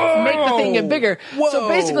can like make the thing get bigger. So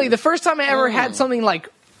basically, the first time I ever had something like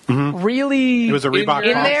really It was a Reebok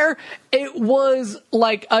in box. there, it was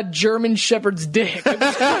like a German Shepherd's dick. It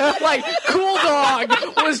was like Cool Dog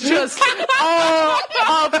was just all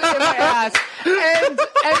up in my ass, and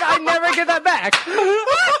I never get that back.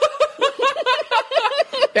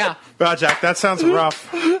 Yeah. Wow, Jack, that sounds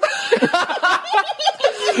rough.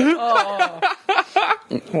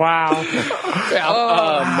 Wow.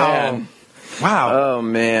 Oh, man. Wow. Oh,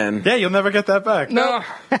 man. Yeah, you'll never get that back. No.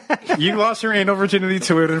 You lost your anal virginity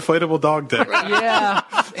to an inflatable dog dick. Yeah.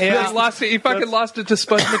 He Yeah. lost it. He fucking lost it to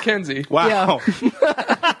Spud McKenzie. Wow.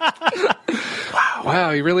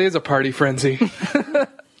 Wow, he really is a party frenzy.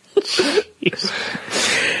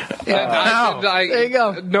 There you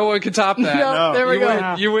go. No one can top that. No, there we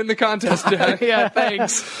go. You win the contest, Jack. Yeah,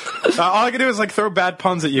 thanks. All I can do is like throw bad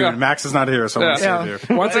puns at you, and Max is not here, so I'm Yeah. gonna save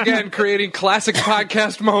you. Once again, creating classic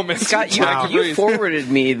podcast moments. Scott, you forwarded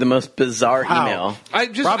me the most bizarre Wow. email. I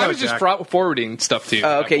was just Jack. forwarding stuff to you. at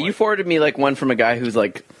that Okay, point. you forwarded me like one from a guy who's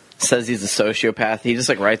like says he's a sociopath. He just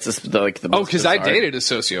like writes this the most because I bizarre- dated a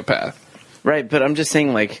sociopath. Right, but I'm just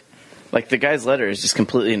saying like the guy's letter is just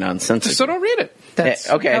completely nonsensical. So don't read it. That's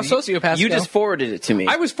okay, how sociopaths you go. just forwarded it to me.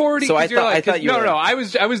 I was forwarding. So 'cause I you're thought like, I thought you were no. I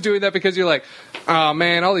was doing that because you're like, oh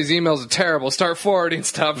man, all these emails are terrible. Start forwarding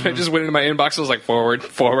stuff. Mm-hmm. I just went into my inbox. I was like, forward.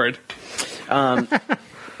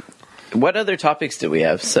 What other topics do we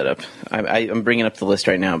have set up? I'm bringing up the list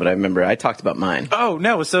right now, but I remember I talked about mine. Oh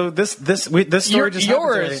no! So this story just happened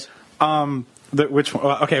Yours. today. Which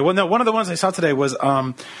okay? Well, no. One of the ones I saw today was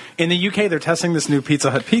in the UK they're testing this new Pizza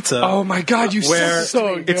Hut pizza. Oh my god, you Where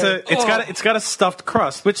so good. it's got a stuffed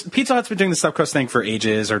crust, which Pizza Hut's been doing the stuffed crust thing for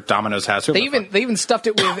ages, or Domino's has. They even stuffed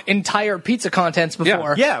it with entire pizza contents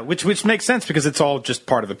before. Yeah, which makes sense because it's all just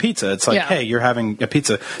part of a pizza. It's like, Yeah. hey, you're having a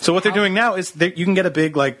pizza. So what they're doing now is you can get a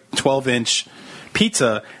big like 12-inch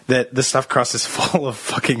pizza that the stuffed crust is full of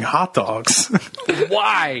fucking hot dogs.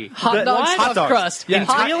 Why? Hot dog Hot stuffed dogs. crust. Yeah.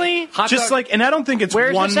 Hot- Really? Just like, and I don't think it's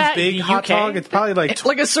Where's one this at? big The hot UK? dog. It's probably like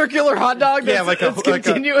like a circular hot dog. That's, yeah, like it's a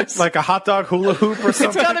continuous. like a hot dog hula hoop or it's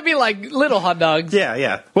something. got to be like little hot dogs.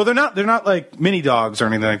 Yeah. Well, they're not like mini dogs or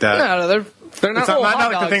anything like that. No, they're They're not. It's not hot like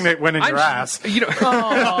the dogs. thing that went in your ass. You know,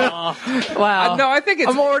 wow. no, I think it's.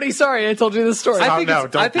 I'm already sorry I told you this story. I think no,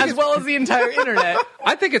 it's, don't I think as it's, well as the entire internet.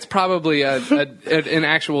 I think it's probably an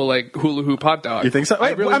actual like hula hoop hot dog. You think so? I,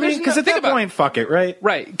 really, I mean, because at think that about- point, fuck it, right?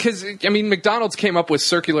 right? Because I mean, McDonald's came up with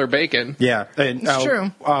circular bacon. Yeah, and, It's true.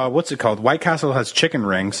 What's it called? White Castle has chicken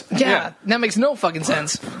rings. Yeah, that makes no fucking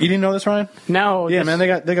sense. You didn't know this, Ryan? No. Yeah, this-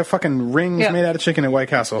 man, they got fucking rings Yeah. made out of chicken at White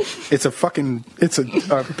Castle. It's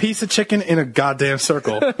a piece of chicken in a goddamn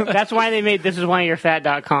circle. That's why they made this is one of your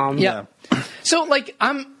fat.com. Yeah. So like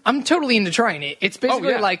I'm totally into trying it. It's basically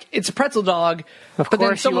yeah. like it's a pretzel dog, Of but then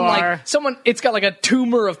course someone you are. like someone it's got like a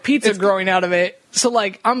tumor of pizza growing out of it. So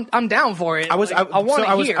like I'm down for it. I was Like, I want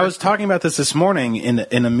to hear. I was talking about this morning in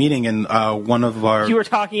a meeting in one of our You were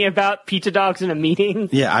talking about pizza dogs in a meeting.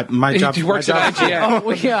 yeah my job. He works my at job- IGN.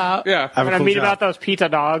 Oh, yeah. Yeah. I have I'm a gonna cool meet job. about those pizza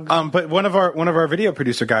dogs. But one of our video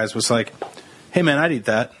producer guys was like, "Hey man, I'd eat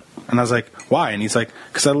that," and I was like, "Why?" And he's like,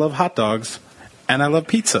 "Because I love hot dogs and I love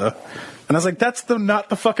pizza." And I was like, "That's not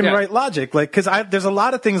the fucking Yeah. right logic." Like, because there's a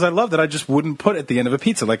lot of things I love that I just wouldn't put at the end of a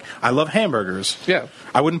pizza. Like, I love hamburgers. Yeah.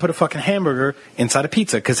 I wouldn't put a fucking hamburger inside a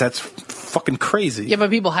pizza because that's fucking crazy. Yeah,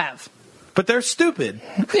 but people have. But they're stupid.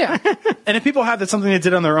 Yeah. And if people have, that's something they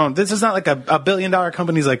did on their own. This is not like a $1 billion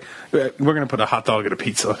company's like, we're going to put a hot dog in a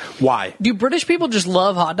pizza. Why? Do British people just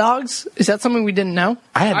love hot dogs? Is that something we didn't know?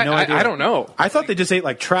 I had no idea. I don't know. I thought they just ate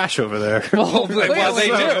like trash over there. Well, they do.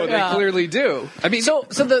 Yeah. They clearly do. I mean, So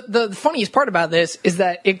the funniest part about this is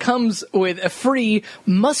that it comes with a free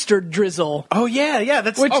mustard drizzle. Oh yeah,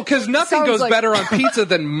 that's because nothing sounds goes like- better on pizza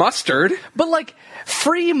than mustard. But like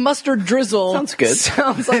free mustard drizzle Sounds good.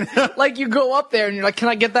 Sounds like you go up there and you're like, "Can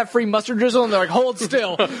I get that free mustard drizzle?" And they're like, "Hold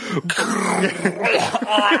still."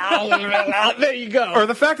 There you go. Or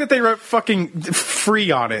the fact that they wrote fucking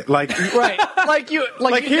free on it, like. Right, like Here's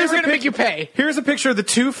they're a gonna make you pay. Here's a picture of the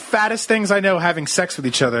two fattest things I know having sex with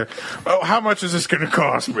each other. Oh, how much is this going to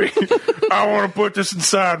cost me? I want to put this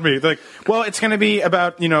inside me. Like, well, it's going to be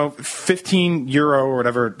about €15 or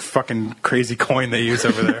whatever fucking crazy coin they use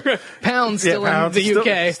over there. Pounds still in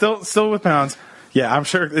the UK. Still with pounds. Yeah, I'm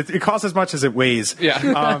sure it costs as much as it weighs.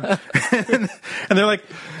 Yeah. And they're like,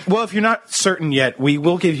 well, if you're not certain yet, we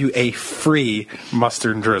will give you a free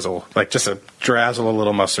mustard and drizzle. Like, just drizzle a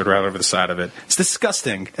little mustard right over the side of it. It's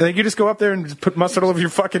disgusting. Like, you just go up there and just put mustard all over your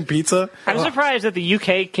fucking pizza. I'm surprised that the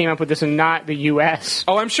UK came up with this and not the US.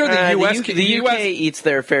 Oh, I'm sure the US. the UK eats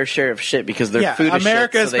their fair share of shit because their Yeah, food is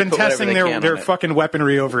America shit, has so they been put whatever testing they their can their on it. fucking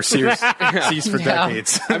weaponry overseas for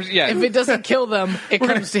decades. Yeah. If it doesn't kill them, it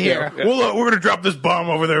comes to here. Well, we're going to drop this bomb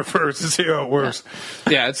over there first and see how it works.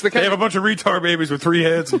 Yeah, it's the They kind have a bunch of retard babies with 3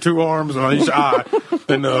 heads and 2 arms and on each eye.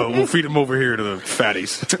 Then we'll feed them over here to the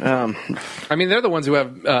fatties. I mean, they're the ones who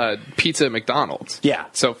have pizza at McDonald's. Yeah.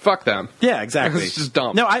 So fuck them. Yeah, exactly. It's just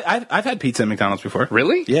dumb. No, I've had pizza at McDonald's before.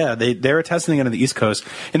 Really? Yeah, they were testing it on the East Coast,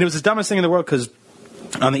 and it was the dumbest thing in the world because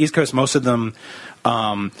on the East Coast, most of them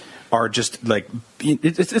are just like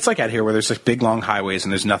it's like out here where there's like big long highways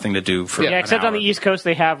and there's nothing to do for Yeah, an except on hour. the East Coast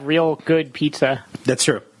they have real good pizza. That's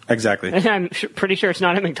true. Exactly. I'm pretty sure it's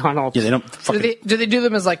not at McDonald's. Yeah, they don't. Do Fucking, they do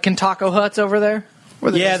them as like Kentucky Huts over there?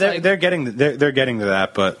 Where yeah, just, like- they're getting to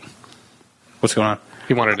that, but what's going on?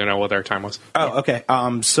 He wanted to know what their time was. Oh, okay.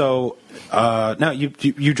 So no,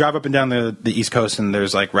 you drive up and down the East Coast, and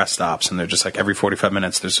there's like rest stops, and they're just like every 45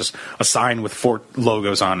 minutes there's just a sign with 4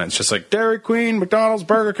 logos on it. It's just like Dairy Queen, McDonald's,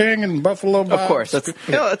 Burger King, and Buffalo Bob's. Of course,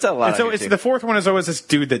 that's a lot. And so of it's the fourth one is always this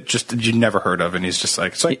dude that just you never heard of, and he's just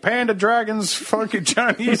like it's like Panda Dragon's funky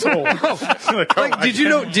Chinese hole. Did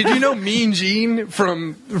you know Mean Gene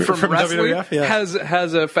from wrestling WWF? Yeah.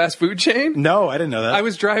 has a fast food chain? No, I didn't know that. I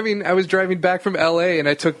was driving back from LA and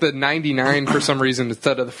I took the 99 for some reason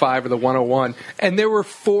instead of the 5 or the 101, and there were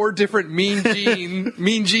 4 different Mean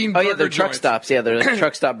Gene Oh burger yeah, they're truck joints. stops. Yeah, they're like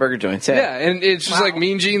truck stop burger joints. Yeah. Yeah, and it's just like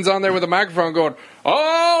Mean Gene's on there with a microphone going,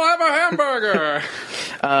 "Oh, have a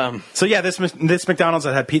hamburger." So yeah, this McDonald's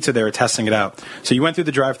that had pizza, they were testing it out. So you went through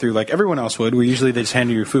the drive-through like everyone else would, where usually they just hand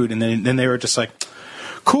you your food, and then they were just like,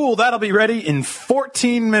 "Cool, that'll be ready in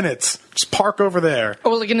 14 minutes. Just park over there."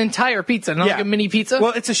 Oh, like an entire pizza, not like a mini pizza?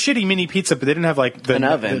 Well, it's a shitty mini pizza, but they didn't have like An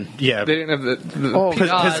oven. Yeah, They didn't have the Oh,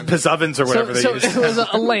 God. Piz ovens or whatever so they use. it was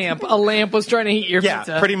a lamp. A lamp was trying to heat your Yeah,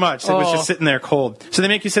 pizza. pretty much. It was Oh. just sitting there cold. So they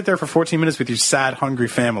make you sit there for 14 minutes with your sad, hungry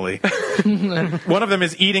family. One of them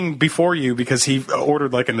is eating before you because he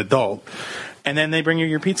ordered like an adult, and then they bring you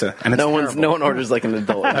your pizza. And it's No terrible. one orders like an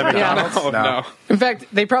adult. At McDonald's? Oh, no. In fact,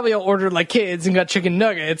 they probably all ordered like kids and got chicken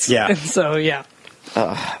nuggets. Yeah. And so, yeah.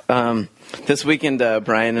 This weekend,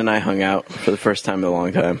 Brian and I hung out for the first time in a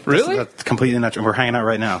long time. Really? That's completely not true. We're hanging out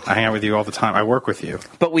right now. I hang out with you all the time. I work with you.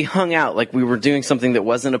 But we hung out like we were doing something that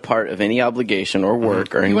wasn't a part of any obligation or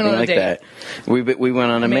work or anything went on a like date. that. We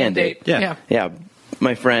went on a mandate. Yeah. Yeah,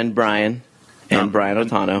 my friend Brian and No, Brian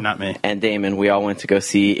Otano, not me. and Damon. We all went to go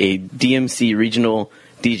see a DMC regional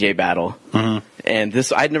DJ battle. And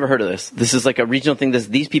this, I'd never heard of this. This is like a regional thing.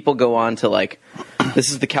 These people go on to like, this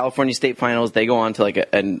is the California State Finals. They go on to like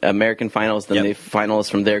an American Finals. Then Yep. the finals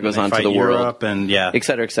from there goes They on to fight the world, Europe and yeah. et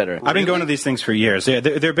cetera, et cetera. I've been going to these things for years. Yeah,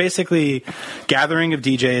 they're basically gathering of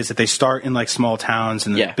DJs that they start in like small towns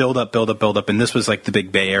and then Yeah. build up. And this was like the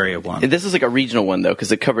big Bay Area one. This is like a regional one though,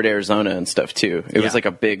 because it covered Arizona and stuff too. It was Yeah. like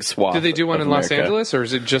a big swath. Did they do one of in Los America. Angeles, or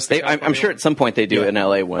is it just? the I'm California sure one? at some point they do Yeah. an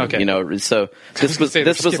LA one. Okay. You know, so this was Say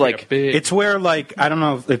they're skipping a like big- It's where like I don't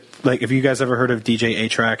know if you guys ever heard of DJ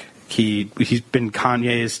A-Track. He's been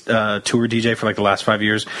Kanye's tour DJ for like the last 5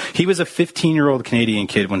 years. He was a 15-year-old Canadian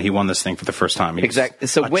kid when he won this thing for the first time. He was exactly.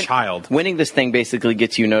 So a child. winning this thing basically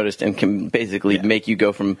gets you noticed and can basically Yeah. make you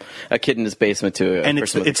go from a kid in his basement to a And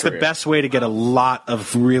it's person with a the career. best way to get a lot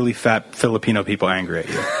of really fat Filipino people angry at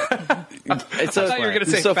you. It's I thought you were going to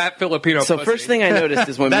say so- fat Filipino. So pussy. first thing I noticed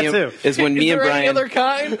is when That me and, too. is when me Is and there any Brian other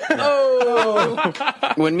kind?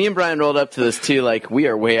 Oh. when me and Brian rolled up to this too, like we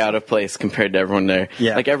are way out of place compared to everyone there.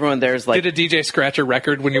 Yeah. Like everyone there is like Did a DJ scratch a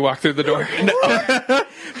record when you walked through the door?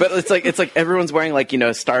 But it's like everyone's wearing like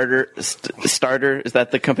Starter. Is that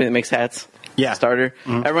the company that makes hats? Yeah. Starter.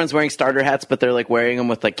 Mm-hmm. Everyone's wearing Starter hats, but they're like wearing them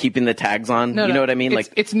with like keeping the tags on. No, you no. know what I mean? It's,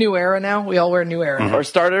 it's New Era now. We all wear New Era. Mm-hmm. Or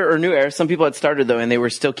Starter or New Era. Some people had Starter though, and they were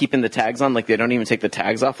still keeping the tags on. Like they don't even take the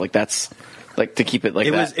tags off. Like that's like to keep it like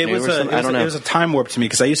that. It was a time warp to me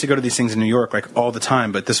because I used to go to these things in New York like all the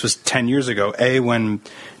time, but this was 10 years ago. A, when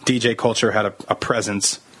DJ culture had a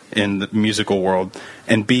presence in the musical world,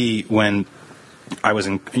 and B, when I was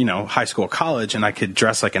in high school, college, and I could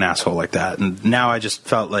dress like an asshole like that. And now I just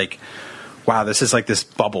felt like, wow, this is like this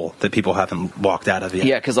bubble that people haven't walked out of yet.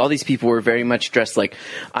 Yeah, because all these people were very much dressed like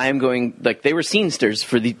I am going. Like they were scenesters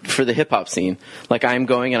for the hip hop scene. Like I'm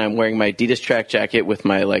going and I'm wearing my Adidas track jacket with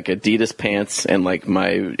my like Adidas pants and like my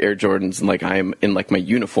Air Jordans, and like I am in like my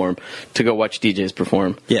uniform to go watch DJs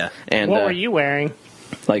perform. Yeah. And What were you wearing?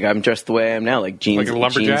 like I'm dressed the way I am now, like jeans, Like a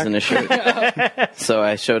lumberjack? jeans and a shirt. So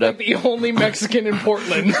I showed up. The only Mexican in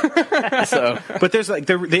Portland. So But there's like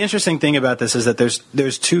the interesting thing about this is that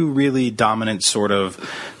there's two really dominant sort of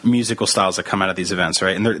musical styles that come out of these events,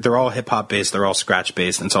 right? And they're all hip hop based, they're all scratch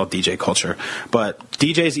based, and it's all DJ culture. But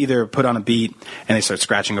DJs either put on a beat and they start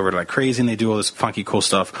scratching over it like crazy, and they do all this funky cool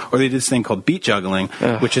stuff, or they do this thing called beat juggling,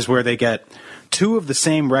 which is where they get two of the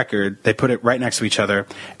same record, they put it right next to each other,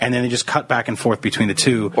 and then they just cut back and forth between the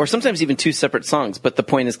two. or sometimes even two separate songs. But the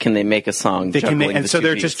point is, can they make a song? They can make, juggling and the so two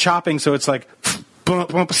they're beats? just chopping. So it's like boom,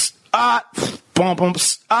 boom, boom, boom,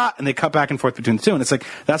 and they cut back and forth between the two, and it's like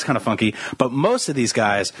that's kind of funky. But most of these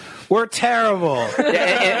guys were terrible,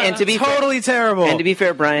 and to be totally terrible. And to be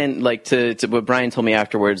fair, Brian, like to what Brian told me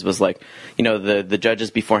afterwards was like, the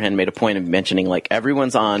judges beforehand made a point of mentioning like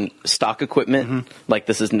everyone's on stock equipment, like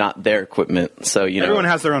this is not their equipment. So Everyone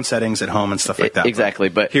has their own settings at home and stuff like that. Exactly,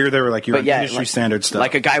 but here they were like, you're but on yeah, industry like, standard stuff.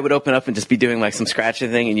 Like a guy would open up and just be doing like some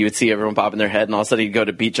scratching thing, and you would see everyone popping their head, and all of a sudden you'd go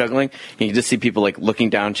to beat juggling, and you just see people like looking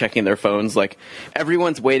down, checking their phones, like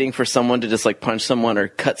everyone's waiting for someone to just like punch someone or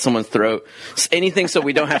cut someone's throat, anything, so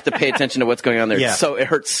we don't have to pay attention to what's going on there. Yeah. So it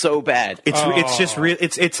hurts so bad. It's just real.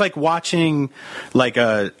 It's like watching like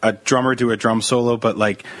a drummer do a drum solo, but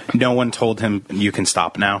like no one told him you can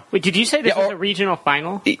stop now. Wait, did you say this Yeah, was a regional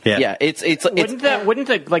final? Yeah, it's Wouldn't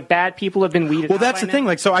the like bad people have been weeded Well, out that's by the thing. now?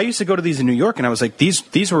 Like, so I used to go to these in New York, and I was like,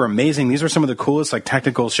 these were amazing. These were some of the coolest like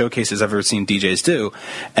technical showcases I've ever seen DJs do.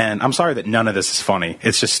 And I'm sorry that none of this is funny.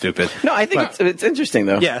 It's just stupid. no, I think it's interesting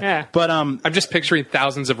though. Yeah. But I'm just picturing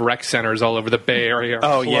thousands of rec centers all over the Bay Area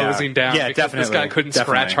closing down because definitely. this guy couldn't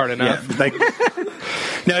scratch hard enough. Yeah, like,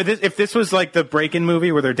 no, if this was like the Break-In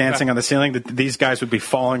movie where they're dancing on the ceiling, these guys would be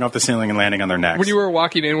falling off the ceiling and landing on their necks. When you were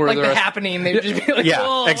walking in, Like The Happening, they'd just be like, yeah,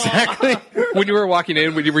 "Whoa." exactly. when you were walking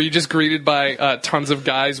in, were you just greeted by tons of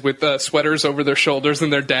guys with sweaters over their shoulders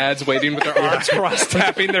and their dads waiting with their arms crossed,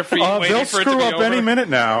 tapping their feet, waiting They'll for it to screw be up over? any minute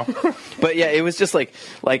now. But yeah, it was just like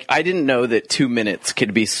I didn't know that 2 minutes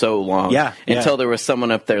could be so long. Yeah, yeah. Until there was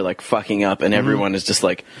someone up there like fucking up, and everyone is just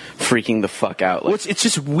like freaking the fuck out. Like, Well, it's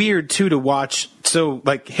just weird too to watch. So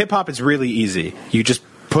like hip hop is really easy. You just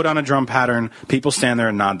put on a drum pattern, people stand there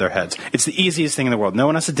and nod their heads. It's the easiest thing in the world. No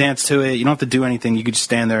one has to dance to it. You don't have to do anything. You could just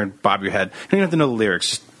stand there and bob your head. You don't even have to know the lyrics.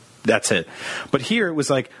 Just that's it. But here it was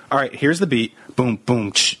like, all right, here's the beat, boom,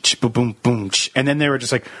 boom, boom, boom, boom, and then they were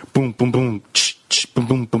just like, boom, boom, boom, boom,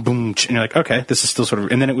 boom, boom, boom, and you're like, okay, this is still sort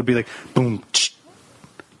of, and then it would be like, boom,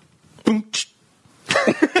 boom,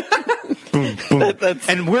 boom, boom,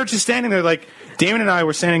 and we're just standing there like. Damon and I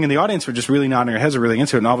were standing in the audience, we're just really nodding our heads, we're really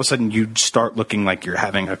into it, and all of a sudden you start looking like you're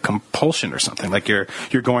having a compulsion or something, like you're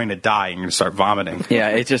going to die and you're going to start vomiting. yeah,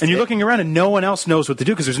 it just And you're looking around and no one else knows what to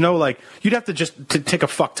do because there's no like, you'd have to just take a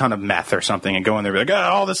fuck ton of meth or something and go in there and be like, oh,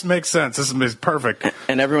 all this makes sense. This is perfect.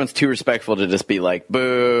 and everyone's too respectful to just be like,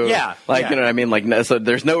 boo. Yeah, like yeah. you know what I mean. Like no, so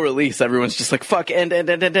there's no release. Everyone's just like fuck end.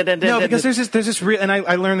 No, because there's this real, and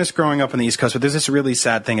I learned this growing up on the East Coast, but there's this really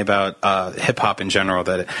sad thing about hip hop in general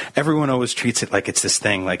that everyone always treats it like it's this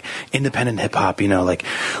thing, like independent hip hop, like,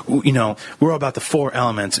 we're all about the 4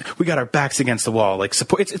 elements. We got our backs against the wall, like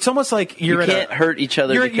support. It's almost like you can't hurt each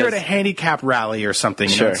other. You're at a handicap rally or something.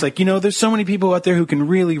 Sure. It's like, there's so many people out there who can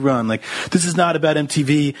really run. Like, this is not about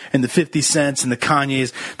MTV and the 50 Cents and the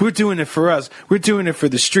Kanyes. We're doing it for us. We're doing it for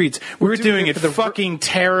the streets. We're doing it fucking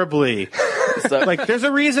terribly. So, Like, there's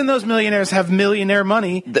a reason those millionaires have millionaire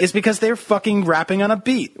money. It's because they're fucking rapping on a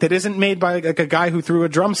beat that isn't made by like a guy who threw a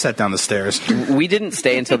drum set down the stairs. we didn't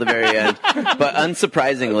stay until the very end, but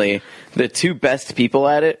unsurprisingly, the 2 best people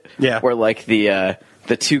at it were like the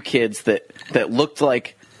 2 kids that looked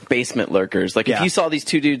like basement lurkers. Like if you saw these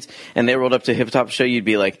 2 dudes and they rolled up to a hip hop show, you'd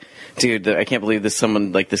be like, dude, I can't believe this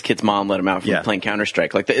kid's mom let him out from playing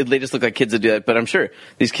Counter-Strike. Like they just look like kids that do that. But I'm sure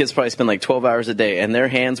these kids probably spend like 12 hours a day, and their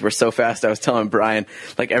hands were so fast. I was telling Brian,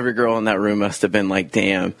 like every girl in that room must have been like,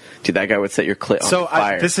 damn, dude, that guy would set your clit on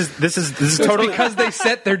fire. This is It's totally because they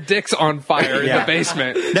set their dicks on fire in the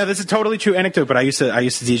basement. No, this is a totally true anecdote. But I used to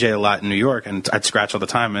DJ a lot in New York, and I'd scratch all the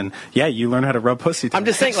time. And you learn how to rub pussy. I'm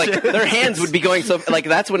just saying, like their hands would be going so like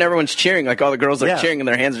that's when everyone's cheering. Like all the girls are cheering, and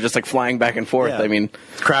their hands are just like flying back and forth. Yeah. I mean,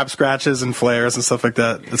 crab scratches and flares and stuff like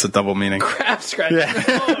that. It's a double meaning. Crap scratch. Yeah,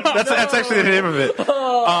 that's actually the name of it.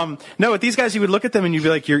 No, with these guys, you would look at them and you'd be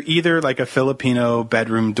like, you're either like a Filipino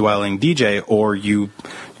bedroom dwelling DJ, or you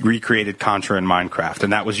recreated Contra in Minecraft,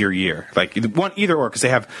 and that was your year. Like either or, because they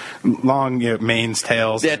have long manes,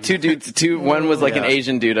 tails. yeah, 2 dudes. One was like an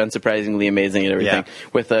Asian dude, unsurprisingly amazing at everything,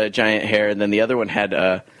 with giant hair, and then the other one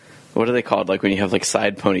had what are they called? Like when you have like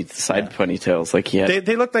side ponytails. Like he had.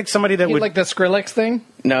 They looked like somebody that would Like the Skrillex thing?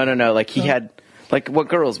 No. Like he had. Like what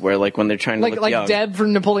girls wear, like when they're trying to look young. Deb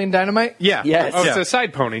from Napoleon Dynamite? Yeah. Yes. Oh, Yeah. it's a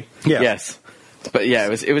side pony. Yeah. Yes. But yeah,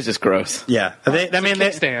 it was just gross. Yeah,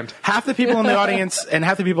 kickstand. half the people in the audience and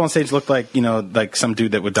half the people on stage looked like like some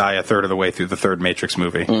dude that would die a third of the way through the 3rd Matrix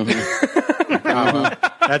movie.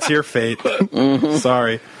 That's your fate.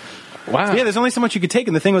 Sorry. Wow. Yeah, there's only so much you could take,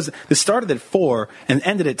 and the thing was, this started at 4 and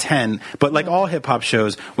ended at 10. But like all hip hop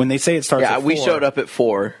shows, when they say it starts Yeah, at 4, we showed up at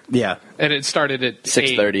 4, Yeah, And it started at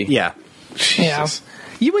 6:30. yeah. Yeah.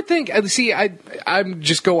 You would think. See, I'm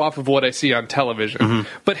just go off of what I see on television,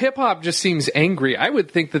 but hip hop just seems angry. I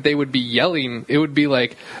would think that they would be yelling. It would be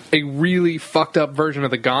like a really fucked up version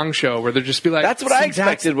of the Gong Show, where they'd just be like, That's what I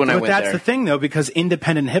expected when I went that's there. the thing, though, because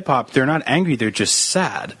independent hip hop, they're not angry; they're just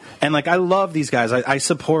sad. And like, I love these guys. I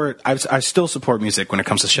still support music when it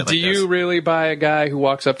comes to shit like Do this. you really buy a guy who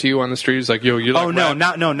walks up to you on the street, who's like, "Yo, you like Oh no,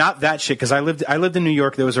 rap?" not that shit. Because I lived in New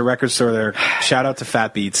York. There was a record store there. Shout out to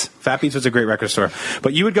Fat Beats. Fat Beats was a great record store.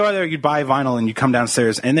 But you would go out there, you'd buy vinyl, and you'd come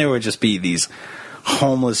downstairs, and there would just be these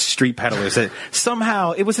homeless street peddlers that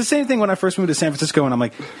somehow it was the same thing when I first moved to San Francisco, and I'm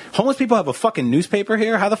like, homeless people have a fucking newspaper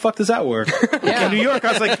here? How the fuck does that work? Yeah. In New York,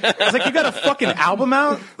 I was like, you got a fucking album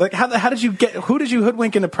out? Like, how did you who did you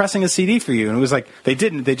hoodwink into pressing a CD for you? And it was like, they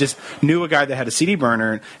didn't. They just knew a guy that had a CD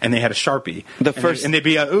burner and they had a Sharpie. And they'd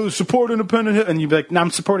be support independent, and you'd be like, no,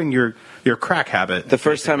 I'm supporting your crack habit. The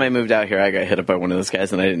first time I moved out here, I got hit up by one of those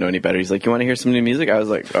guys, and I didn't know any better. He's like, "You want to hear some new music?" I was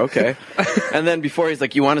like, "Okay." And then before he's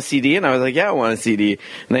like, "You want a CD?" And I was like, "Yeah, I want a CD."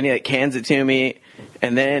 And then he like hands it to me,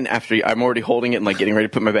 and then after I'm already holding it and like getting ready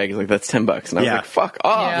to put in my bag, he's like, "That's $10." And I was like, "Fuck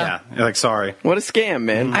off!" Yeah. You're like, sorry. What a scam,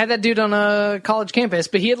 man! I had that dude on a college campus,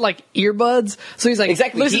 but he had like earbuds, so he's like,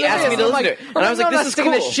 Exactly. Listen He asked me to I'm listen to it. And I was like, "I'm this not is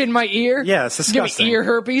sticking cool." this shit in my ear. Yeah, it's disgusting. Give me ear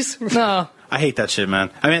herpes. No. I hate that shit,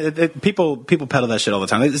 man. I mean, people peddle that shit all the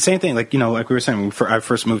time. It's the same thing, like, like we were saying when I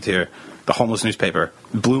first moved here. The homeless newspaper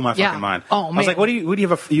blew my fucking mind. Oh, man. I was like, what do you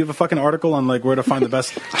have? You have a fucking article on like where to find the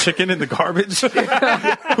best chicken in the garbage?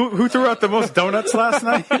 who threw out the most donuts last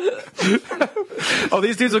night? Oh,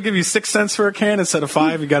 these dudes will give you 6 cents for a can instead of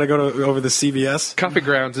 5. You got to go over the CVS. Coffee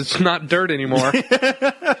grounds. It's not dirt anymore.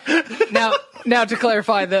 Now to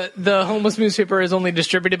clarify, the homeless newspaper is only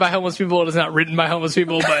distributed by homeless people. It is not written by homeless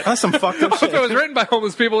people. But That's some fucked up If shit. it was written by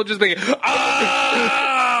homeless people, it'd just be,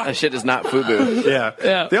 That shit is not FUBU. Yeah.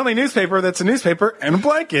 Yeah. The only newspaper that's a newspaper and a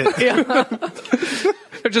blanket.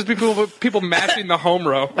 it'd just be people mashing the home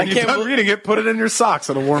row. When you're done reading it, put it in your socks.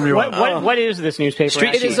 It'll warm you up. What is this newspaper?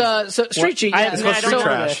 it is Street Sheet. I Yeah. don't know Street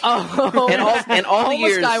trash. this. And all the homeless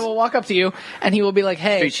years, guy will walk up to you and he will be like,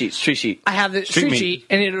 "Hey, street sheet. I have the Street street meat. sheet,"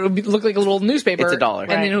 and it'll look like a little newspaper. It's $1.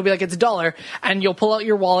 And then he'll be like, "It's $1," and you'll pull out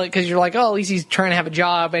your wallet because you're like, "Oh, at least he's trying to have a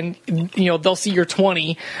job," and they'll see your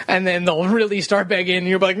 20, and then they'll really start begging, and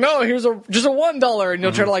you're like, "No, here's just a $1," and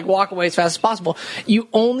you'll try to like walk away as fast as possible. You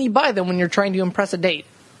only buy them when you're trying to impress a date.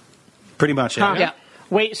 Pretty much, yeah. Yeah.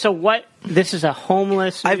 Wait, so what? This is a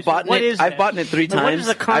homeless. I've bought what it. is I've this? bought it 3 Like, what is times.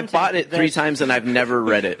 the I've content bought it of 3 this? times and I've never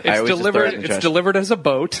read it. I It's always just throw it in delivered. the It's trash. delivered as a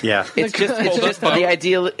boat. Yeah. It's just the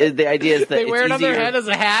idea. The idea is that They wear it it's on their easier. head as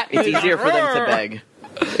a hat. It's easier for them to beg.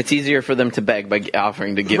 It's easier for them to beg by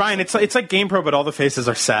offering to give. Ryan, it's like GamePro, but all the faces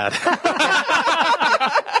are sad.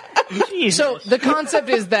 Jesus. So the concept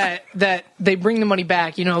is that they bring the money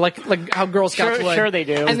back, like how Girl Scouts would. Sure they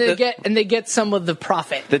do. And they get some of the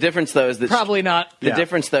profit. The difference, though, is that Probably not. The Yeah.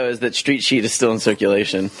 difference, though, is that Street Sheet is still in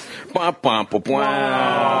circulation. Wow.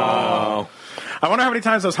 I wonder how many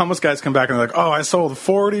times those homeless guys come back and they're like, "Oh, I sold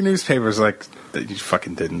 40 newspapers." Like, you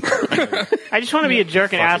fucking didn't. I just want to be a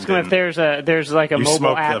jerk and Fucking ask them if there's like a You mobile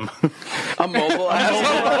smoked app. them. A mobile app.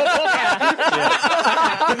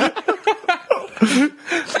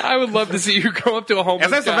 I would love to see you go up to a homeless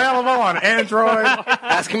Is this guy. available on Android?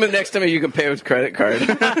 Ask him if next time you can pay with credit card.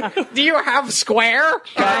 Do you have Square?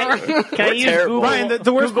 Can I use terrible. Google? Ryan,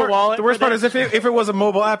 the worst Google part, Wallet the worst for part is if it was a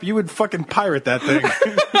mobile app, you would fucking pirate that thing.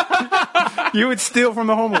 You would steal from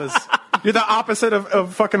the homeless. You're the opposite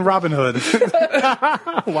of fucking Robin Hood.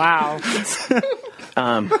 that? Wow.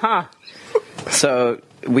 So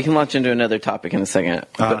we can launch into another topic in a second.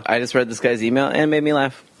 But I just read this guy's email and it made me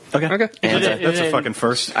laugh. Okay. Okay. And, That's a fucking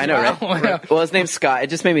first. I know, right? Wow. Right. Well, his name's Scott. It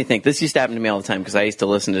just made me think. This used to happen to me all the time because I used to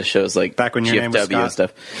listen to shows like Back when your name was GFW and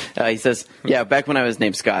Scott? stuff. He says, yeah, back when I was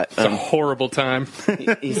named Scott. It's a horrible time.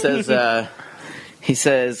 He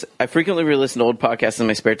says, I frequently re-listen to old podcasts in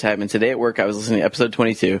my spare time, and today at work I was listening to episode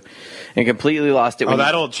 22 and completely lost it. Oh,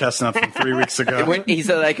 that old chestnut from 3 weeks ago. He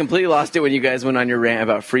said, I completely lost it when you guys went on your rant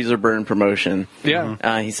about freezer burn promotion.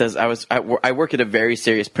 Yeah. He says, I work at a very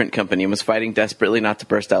serious print company and was fighting desperately not to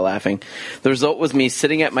burst out laughing. The result was me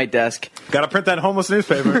sitting at my desk. Got to print that homeless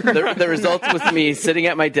newspaper. The result was me sitting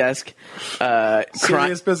at my desk,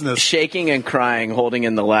 Serious business. shaking and crying, holding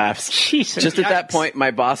in the laughs. Jesus. Just at that Yikes. point,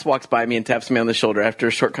 my boss walks by me and taps me on the shoulder. After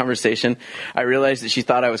a short conversation, I realized that she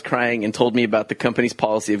thought I was crying and told me about the company's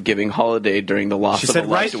policy of giving holiday during the loss She of said, a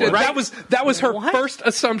loved right- one. That was her What? first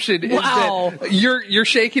assumption. Is Wow. that you're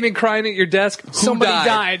shaking and crying at your desk. Who Somebody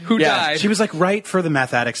died. Who Yeah. died? She was like, right for the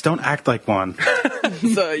meth addicts. Don't act like one.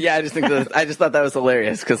 So yeah, I just thought that was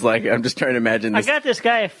hilarious because I'm just trying to imagine I this. got this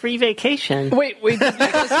guy a free vacation. Wait.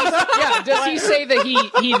 Does he say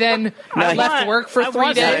that he then I left want- work for I 3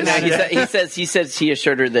 want days? No, he says he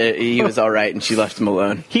assured her that he was all right and she left him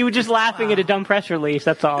alone. He was just laughing at a dumb press release.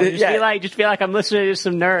 That's all. Just Yeah. feel like I'm listening to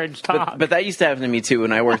some nerds talk. But that used to happen to me too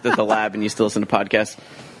when I worked at the lab and used to listen to podcasts.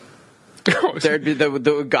 There'd be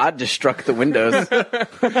the God just struck the windows.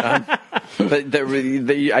 But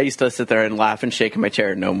I used to sit there and laugh and shake in my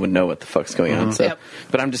chair, and no one would know what the fuck's going on. So,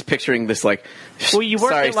 but I'm just picturing this like. Well, you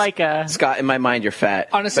work sorry, at like a Scott. In my mind, you're fat.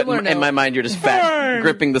 On a similar in note- my mind, you're just fat,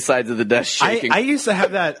 gripping the sides of the desk, shaking. I used to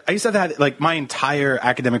have that. Like my entire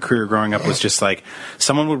academic career growing up was just like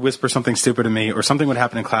someone would whisper something stupid to me, or something would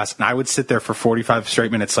happen in class, and I would sit there for 45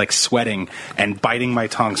 straight minutes, like sweating and biting my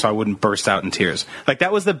tongue so I wouldn't burst out in tears. Like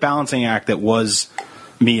that was the balancing act that was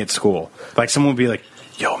me at school. Like someone would be like,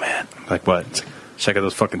 "Yo, man," like what? It's like, check out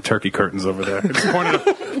those fucking turkey curtains over there. Just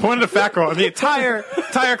pointed a fat girl. And the entire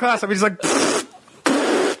class, I'd be just like.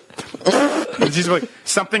 And she's like,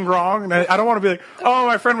 something wrong? And I don't want to be like, oh,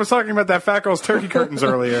 my friend was talking about that fat girl's turkey curtains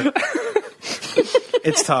earlier.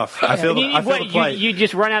 It's tough. I feel the plight. You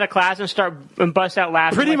just run out of class and start and bust out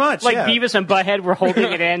laughing. Pretty much, Like yeah. Beavis and Butthead were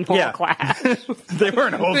holding it in whole class. They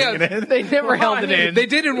weren't holding it in. They never held it in. They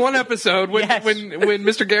did in one episode when Yes. when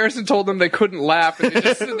Mr. Garrison told them they couldn't laugh. And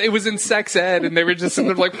it was in sex ed, and they were just sitting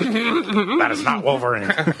there like, That is not Wolverine.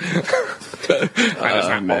 That is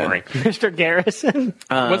not Wolverine. Mr. Garrison.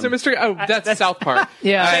 was it Mr. Oh, that's South Park.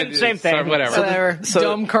 Yeah. Same thing. Sorry, whatever. So they were So-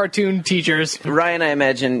 dumb cartoon teachers. Ryan, I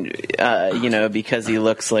imagine, because he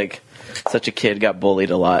looks like such a kid, got bullied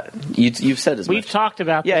a lot. You've said as We've much. talked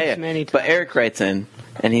about this many times. But Eric writes in,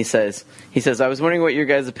 and he says, I was wondering what your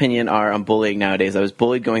guys' opinion are on bullying nowadays. I was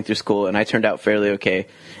bullied going through school, and I turned out fairly okay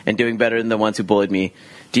and doing better than the ones who bullied me.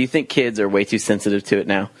 Do you think kids are way too sensitive to it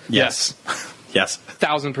now? Yes. Yes.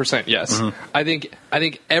 1,000% yes. Mm-hmm. I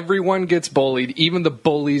think everyone gets bullied. Even the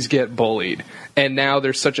bullies get bullied. And now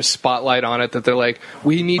there's such a spotlight on it that they're like,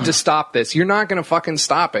 we need to stop this. You're not going to fucking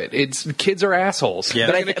stop it. Kids are assholes. Yeah.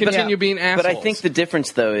 They're But going to continue being assholes. But I think the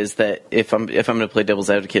difference, though, is that if I'm going to play devil's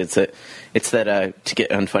advocate, it's that to get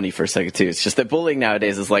unfunny for a second too. It's just that bullying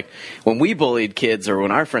nowadays is like when we bullied kids or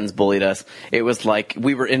when our friends bullied us. It was like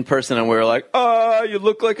we were in person and we were like, "Oh, you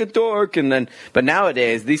look like a dork," but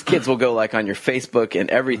nowadays these kids will go like on your Facebook and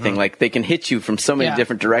everything. Like they can hit you from so many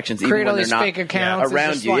different directions, Create even all when they're these not fake accounts. It's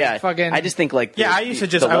around just you. like Yeah, fucking- I just think like Yeah, I used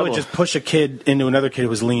to I would just push a kid into another kid who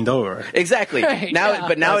was leaned over. Exactly. Right, now, yeah.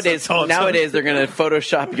 but nowadays they're going to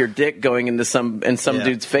Photoshop your dick going into some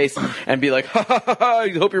dude's face and be like, "Ha ha ha! ha, I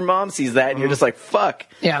hope your mom sees that." And you're just like, "Fuck."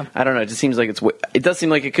 Yeah. I don't know. It just seems like it does seem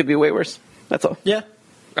like it could be way worse. That's all. Yeah.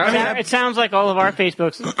 It sounds like all of our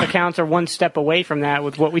Facebook accounts are one step away from that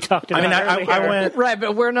with what we talked about earlier. I went. Right,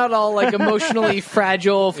 but we're not all like emotionally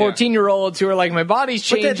fragile 14-year-olds who are like, my body's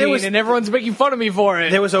But changing there was- and everyone's making fun of me for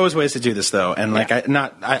it. There was always ways to do this though, and like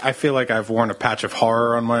I feel like I've worn a patch of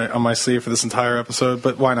horror on my sleeve for this entire episode.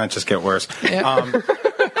 But why not just get worse? Yeah.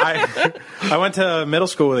 I went to middle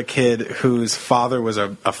school with a kid whose father was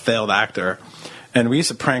a failed actor. And we used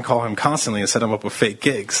to prank call him constantly and set him up with fake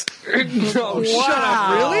gigs. No, shut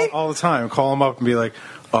up, really? All the time. Call him up and be like,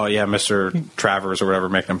 "Oh yeah, Mr. Travers," or whatever,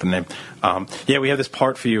 making up a name. Yeah, we have this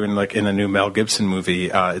part for you in a new Mel Gibson movie.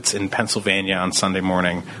 It's in Pennsylvania on Sunday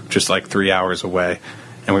morning, just like 3 hours away.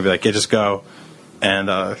 And we'd be like, "Yeah, just go."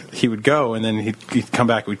 And he would go, and then he'd come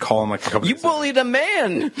back. We'd call him like a couple. You days later. bullied a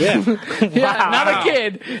man. Yeah, Yeah, not a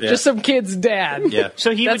kid, just some kid's dad. yeah.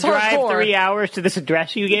 So he That's would drive hardcore. 3 hours to this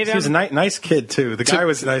address you gave He was a him? nice kid too. The guy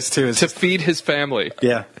was nice too. It's To just- feed his family.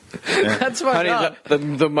 yeah. That's fucked Honey, up.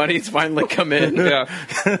 the money's finally come in. Yeah.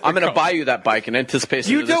 I'm going to buy you that bike in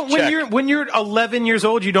anticipation You of this don't check. when you're 11 years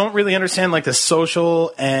old, you don't really understand like the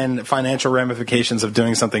social and financial ramifications of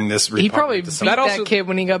doing something this. He probably repugnant to beat someone. That also- that kid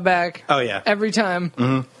when he got back. Oh yeah. Every time.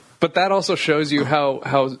 But that also shows you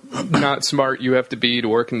how not smart you have to be to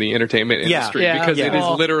work in the entertainment Yeah. industry Yeah. because it is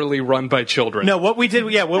Well- literally run by children. No, what we did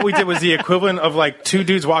was the equivalent of like two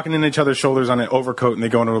dudes walking in each other's shoulders on an overcoat and they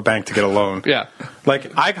go into a bank to get a loan. Yeah.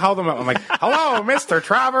 Like I called him up. I'm like, "Hello, Mr.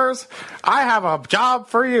 Travers. I have a job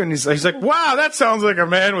for you." And he's like, "Wow, that sounds like a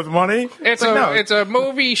man with money." It's like, a no. it's a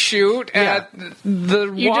movie shoot at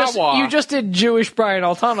the Wawa. You just did Jewish Brian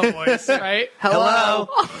Altano voice, right? Hello.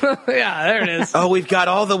 Yeah, there it is. Oh, we've got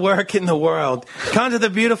all the work in the world. Come to the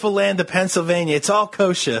beautiful land of Pennsylvania. It's all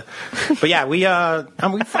kosher. But yeah, we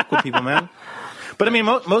fuck with people, man. But I mean,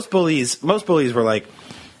 most bullies were like,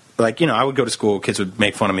 I would go to school, kids would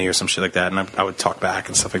make fun of me or some shit like that, and I would talk back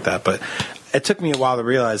and stuff like that. But it took me a while to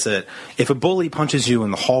realize that if a bully punches you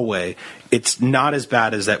in the hallway, it's not as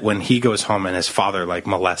bad as that when he goes home and his father like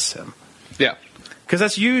molests him. yeah. Because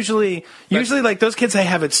that's usually like those kids, they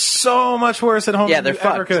have it so much worse at home Yeah, than they're you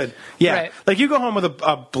ever fucked. could. Yeah, Right. like you go home with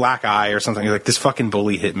a black eye or something. You're like, this fucking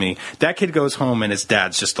bully hit me. That kid goes home and his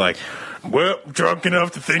dad's just like, well, drunk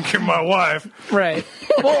enough to think you're my wife. Right.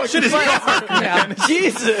 Well, Shit is dark, man.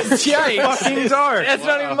 Jesus. Fucking dark. That's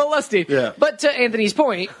not even molesting. Yeah. But to Anthony's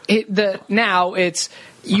point, now it's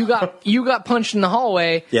you got punched in the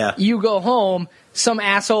hallway. Yeah. You go home. Some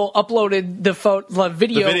asshole uploaded the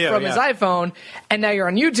video from his iPhone, and now you're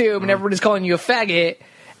on YouTube, and everybody's calling you a faggot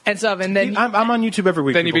and stuff. And then I'm on YouTube every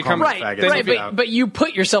week. Then you People call become- me a right, faggot. right. But you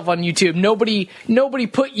put yourself on YouTube. Nobody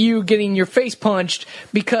put you getting your face punched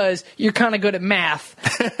because you're kind of good at math,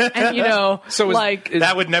 and So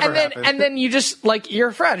that would never and then, happen. And then you just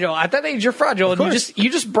you're fragile. At that age, you're fragile, and you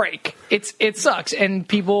just break. It sucks, and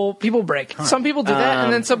people break. Some people do that,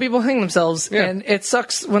 and then some people hang themselves, and it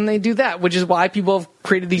sucks when they do that. Which is why people have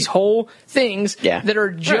created these whole things that are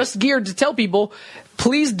just geared to tell people,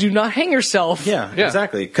 please do not hang yourself. Yeah,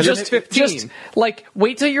 exactly. Because Just 15. Just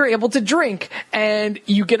wait till you're able to drink and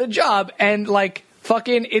you get a job, and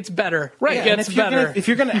fucking it's better. Right. It and gets if you're better. gonna, if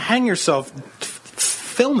you're gonna hang yourself,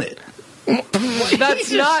 film it.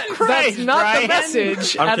 That's not the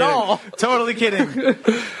message I'm at kidding. all. Totally kidding.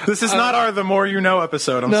 This is not our The More You Know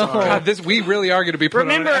episode. I'm No. sorry. God, we really are going to be put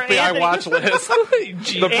Remember, on an FBI Anthony- watch list.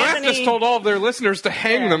 The press Anthony- just told all of their listeners to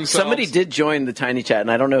hang themselves. Somebody did join the Tiny Chat,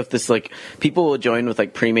 and I don't know if this people will join with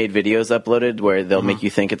pre-made videos uploaded where they'll make you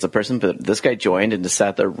think it's a person, but this guy joined and just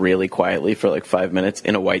sat there really quietly for 5 minutes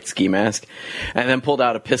in a white ski mask, and then pulled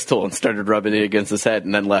out a pistol and started rubbing it against his head,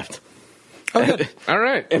 and then left. Oh, good. All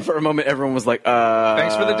right. And for a moment, everyone was like,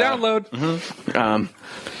 Thanks for the download.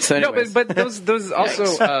 So No, anyways, but those also.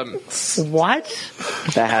 What?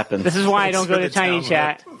 that happened. This is why I don't go to Thanks for the Tiny download.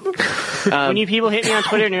 Chat. When you people hit me on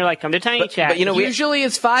Twitter and you're like, come to Tiny Chat. but we Usually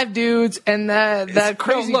it's 5 dudes and that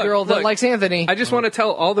crazy look, girl that look. likes Anthony. I just want to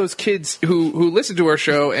tell all those kids who listen to our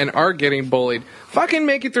show and are getting bullied, fucking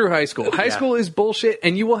make it through high school. High school is bullshit,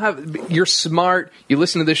 and you're smart. You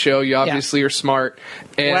listen to the show. You obviously are smart.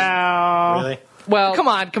 And, Wow. Really? well, Come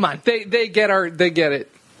on. They get it.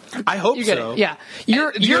 I hope You get so. it. Yeah.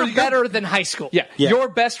 You're you're- better than high school. Yeah. Your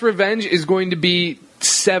best revenge is going to be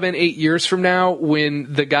 7-8 years from now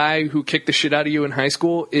when the guy who kicked the shit out of you in high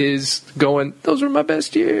school is going, those were my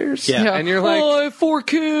best years. Yeah. And you're like, oh, I have 4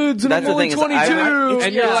 kids and That's I'm the only thing is, 22.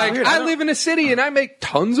 and you're Yeah. like, weird. I live in a city and I make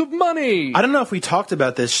tons of money. I don't know if we talked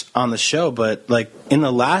about this on the show, but in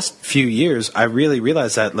the last few years, I really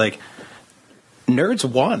realized that nerds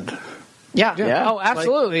won. Yeah. Yeah. Oh,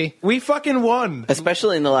 absolutely. We fucking won.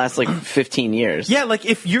 especially in the last 15 years. Yeah,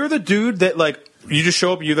 if you're the dude that you just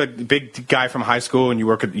show up, you're the big guy from high school, and you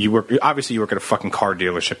work obviously you work at a fucking car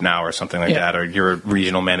dealership now or something like that, or you're a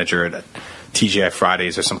regional manager at TGI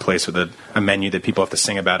Fridays or some place with a menu that people have to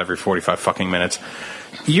sing about every 45 fucking minutes.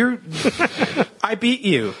 I beat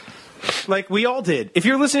you. We all did. If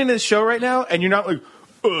you're listening to this show right now and you're not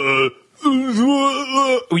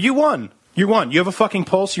you won. You won. You have a fucking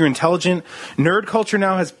pulse. You're intelligent. Nerd culture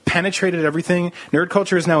now has penetrated everything. Nerd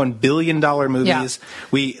culture is now in billion-dollar movies.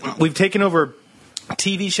 Yeah. We've taken over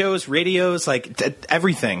TV shows, radios,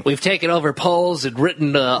 everything. We've taken over polls and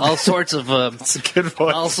written all sorts of It's a good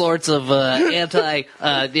voice. all sorts of anti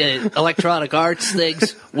electronic arts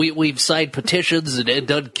things. We've signed petitions and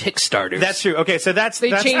done Kickstarters. That's true. Okay, so that's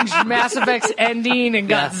They changed Mass Effect's ending and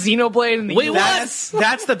got Xenoblade in the We US. won.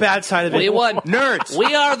 that's the bad side of it. We won. Nerds.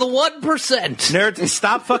 We are the 1%. Nerds,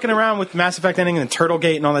 stop fucking around with Mass Effect ending and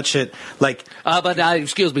Turtlegate and all that shit. But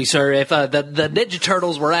excuse me, sir. If the Ninja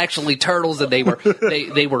Turtles were actually turtles and they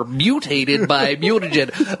were mutated by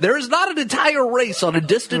mutagen, there is not an entire race on a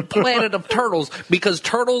distant planet of turtles because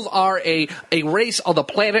turtles are a race on the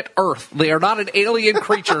planet Earth. They are not an alien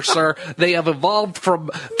creature, sir. They have evolved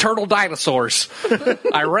from turtle dinosaurs.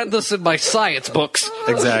 I read this in my science books.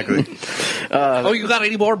 Exactly. Oh, you got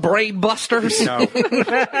any more brain busters? No.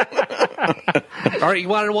 All right, you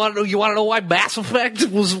want to know why Mass Effect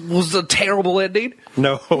was a terrible ending?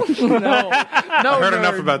 No. No, I heard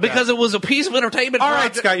enough about that. Because it was a piece of entertainment. All right,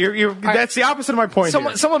 project. Scott, you're that's the opposite of my point.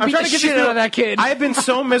 Someone- here. someone I'm beat trying the to get you shit through- out of that kid. I have been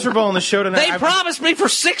so miserable on the show tonight. They promised me for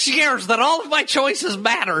 6 years that all of my choices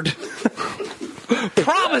mattered.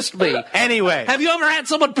 Promised me. Anyway. Have you ever had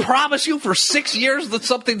someone promise you for 6 years that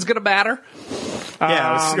something's going to matter?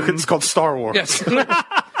 Yeah, it's called Star Wars. Yes.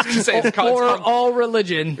 Say it's called- or all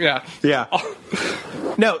religion. yeah. Yeah.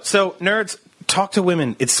 No, so nerds, talk to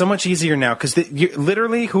women. It's so much easier now because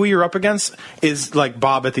literally who you're up against is like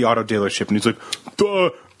Bob at the auto dealership, and he's like,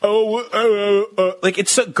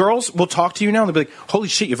 it's so, girls will talk to you now and they'll be like, holy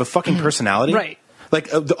shit, you have a fucking personality, Right.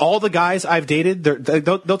 All the guys I've dated,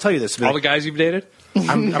 they'll tell you this. They'll All be the guys you've dated? like,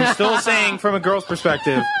 I'm still saying from a girl's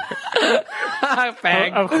perspective.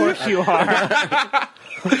 Fag. Of course you are.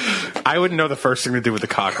 I wouldn't know the first thing to do with the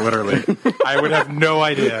cock, literally. I would have no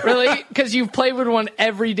idea. Really? Because you've played with one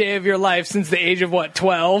every day of your life since the age of,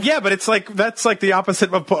 12? Yeah, but it's like, that's like the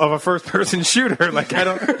opposite of a first-person shooter. Like, I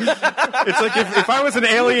don't... It's like if I was an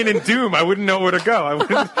alien in Doom, I wouldn't know where to go. I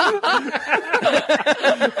wouldn't...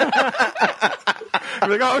 I'm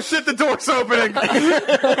like, oh shit, the door's opening.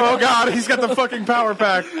 Oh god, he's got the fucking power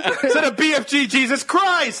pack. Is that a BFG, Jesus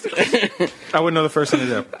Christ? I wouldn't know the first thing to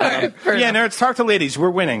do. Yeah, nerds, talk to ladies. We're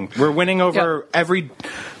winning. We're winning over every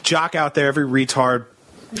jock out there, every retard,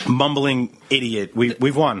 mumbling idiot.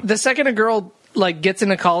 We've won. The second a girl gets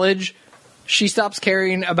into college, she stops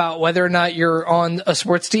caring about whether or not you're on a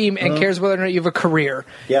sports team and cares whether or not you have a career.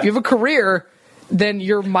 Yeah. If you have a career, then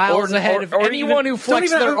you're miles ahead of anyone who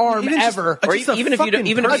flexed their arm ever. Or even if you don't,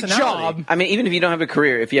 even if you job. I mean, even if you don't have a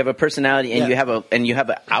career, if you have a personality and you have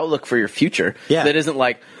an outlook for your future that isn't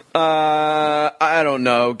like, I don't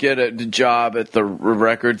know, get a job at the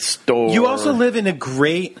record store. You also live in a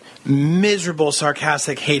great, miserable,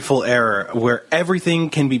 sarcastic, hateful era where everything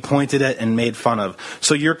can be pointed at and made fun of.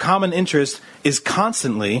 So your common interest is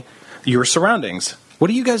constantly your surroundings. What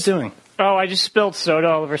are you guys doing? Oh, I just spilled soda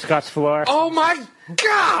all over Scott's floor. Oh my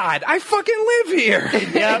God! I fucking live here.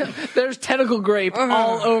 Yep. There's tentacle grape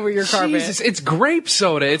all over your carpet. Jesus, it's grape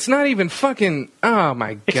soda. It's not even fucking. Oh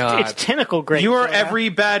my God! It's tentacle grape. You are soda. every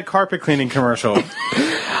bad carpet cleaning commercial.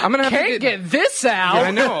 I'm gonna have Can't to get this out. Yeah,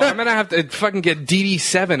 I know. I'm gonna have to fucking get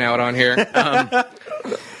DD7 out on here.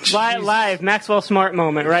 Live Maxwell Smart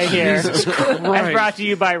moment right here. Jesus That's Christ. brought to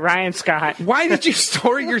you by Ryan Scott. Why did you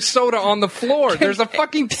store your soda on the floor? There's a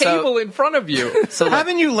fucking table in front of you. So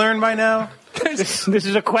Haven't you learned by now? This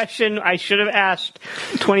is a question I should have asked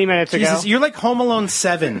 20 minutes ago. Jesus, you're like Home Alone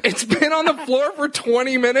 7. It's been on the floor for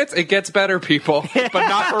 20 minutes. It gets better, people, but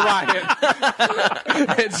not for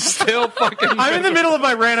Ryan. It's still fucking. I'm in the middle of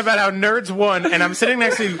my rant about how nerds won, and I'm sitting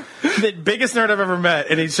next to the biggest nerd I've ever met,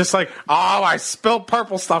 and he's just like, "Oh, I spilled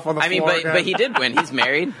purple stuff on the floor." but he did win. He's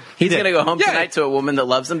married. He's did. gonna go home Yeah. tonight to a woman that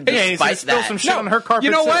loves him. Yeah, he's gonna Despite spill that, some shit on her carpet.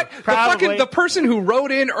 You know too. what? Probably. The person who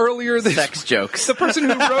wrote in earlier this sex jokes. The person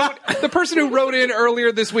who wrote in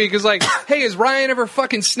earlier this week is like, "Hey, has Ryan ever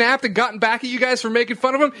fucking snapped and gotten back at you guys for making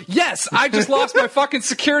fun of him?" Yes, I just lost my fucking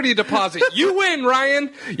security deposit. You win, Ryan.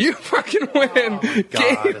 You fucking win.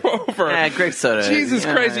 Game over. Yeah, grape soda. Jesus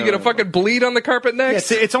Yeah, Christ, you gonna fucking bleed on the carpet Yeah,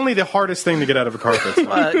 next? it's only the hardest thing to get out of a carpet.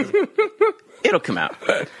 It'll come out.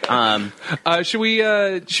 Should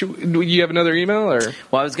you have another email or?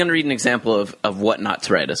 Well, I was going to read an example of what not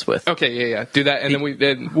to write us with. Okay, yeah. Do that, and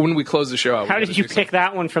then when we close the show out. How did you pick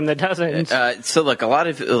that one from the dozens? So look, a lot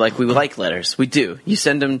of we like letters. We do. You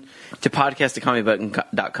send them to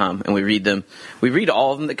podcast@comedybutton.com and we read them. We read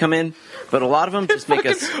all of them that come in, but a lot of them just make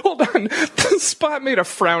us. Hold on. The Spot made a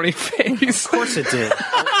frowny face. Of course it did.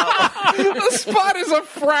 The Spot is a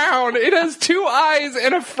frown. It has two eyes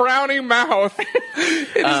and a frowny mouth.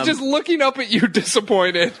 It is just looking up at you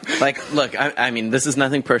disappointed. Like, look, I mean, this is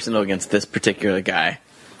nothing personal against this particular guy.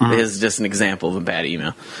 This is just an example of a bad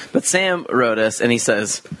email. But Sam wrote us, and he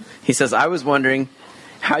says, I was wondering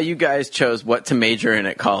how you guys chose what to major in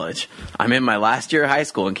at college. I'm in my last year of high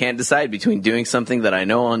school and can't decide between doing something that I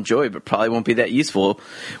know I'll enjoy but probably won't be that useful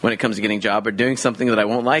when it comes to getting a job, or doing something that I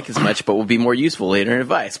won't like as much but will be more useful later in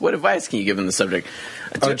advice. What advice can you give in the subject?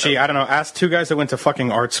 Oh, gee, I don't know. Ask two guys that went to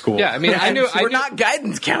fucking art school. Yeah, I mean, I knew We're not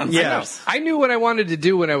guidance counselors. Yeah. I knew what I wanted to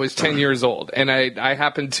do when I was 10 years old, and I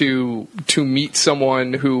happened to meet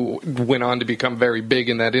someone who went on to become very big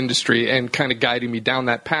in that industry and kind of guided me down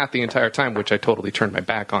that path the entire time, which I totally turned my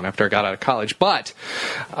back on after I got out of college. But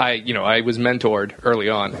I was mentored early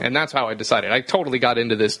on, and that's how I decided. I totally got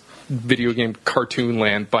into this video game cartoon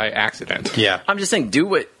land by accident. Yeah. I'm just saying, do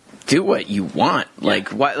what you want. Like,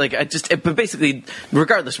 why? Like, but basically,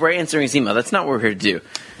 regardless, we're answering his email. That's not what we're here to do.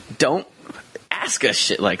 Don't ask us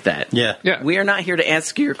shit like that. Yeah. Yeah. We are not here to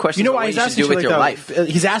ask your questions. You know about why what he's you should asking do shit with like your that? life.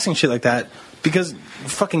 He's asking shit like that because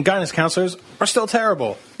fucking guidance counselors are still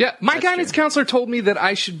terrible. Yeah, my guidance counselor told me that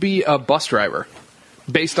I should be a bus driver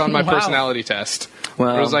based on my Wow. personality test.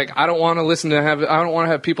 Well- It was like, I don't want to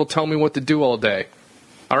have people tell me what to do all day.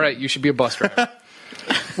 All right, you should be a bus driver.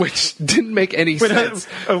 Which didn't make any sense.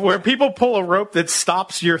 Where people pull a rope that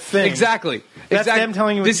stops your thing. Exactly. That's them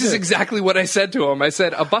telling you what This to is do. exactly what I said to him. I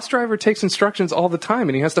said, a bus driver takes instructions all the time,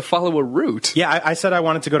 and he has to follow a route. Yeah, I said I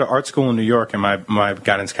wanted to go to art school in New York, and my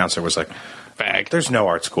guidance counselor was like, Bag. there's no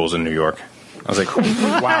art schools in New York. I was like,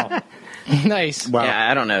 wow. Nice. Wow.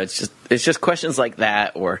 Yeah, I don't know. It's just it's just questions like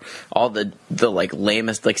that, or all the like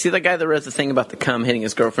lamest. Like, see that guy that wrote the thing about the cum hitting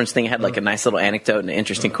his girlfriend's thing had like a nice little anecdote and an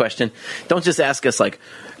interesting question. Don't just ask us like,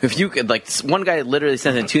 if you could, like, one guy literally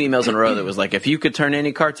sent in 2 emails in a row that was like, if you could turn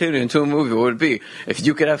any cartoon into a movie, what would it be? If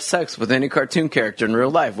you could have sex with any cartoon character in real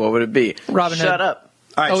life, what would it be? Robin Hood. Shut up.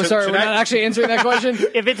 All right, Oh, sorry, we're not actually answering that question.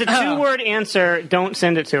 If it's a 2-word answer, don't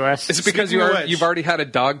send it to us. Is it because Speaking of which- you've already had a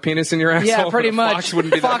dog penis in your asshole? Yeah, pretty A much. Fox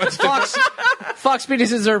wouldn't be that much Fox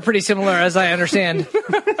penises are pretty similar, as I understand.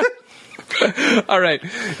 All right.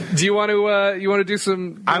 Do you want to do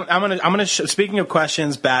some? I'm gonna. Speaking of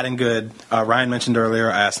questions, bad and good. Ryan mentioned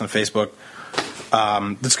earlier. I asked on Facebook.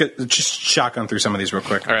 Let's just shotgun through some of these real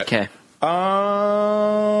quick. All right. Okay.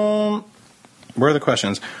 Where are the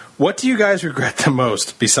questions? What do you guys regret the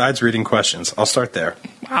most besides reading questions? I'll start there.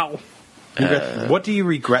 Wow. What do you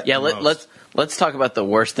regret? Yeah, the most? let's talk about the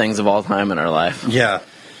worst things of all time in our life. Yeah.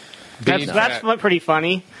 That's pretty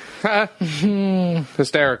funny.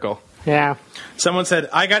 Hysterical. Yeah. Someone said,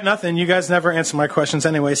 "I got nothing. You guys never answer my questions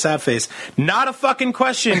anyway." Sad face. Not a fucking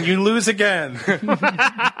question. You lose again.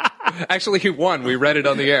 Actually, he won. We read it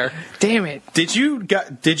on the air. Damn it. Did you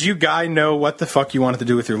guy know what the fuck you wanted to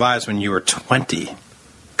do with your lives when you were 20?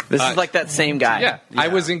 This is like that same guy. Yeah, I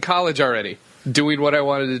was in college already, doing what I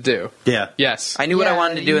wanted to do. Yeah. Yes. I knew what I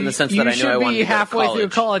wanted to do in the sense that I knew I wanted to You should be go to halfway through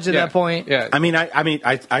college at Yeah. that point. Yeah. I mean,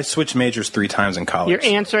 I switched majors 3 times in college. You're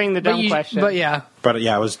answering the dumb question. But yeah. But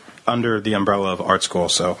yeah, I was under the umbrella of art school,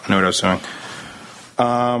 so I knew what I was doing.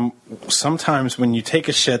 Sometimes when you take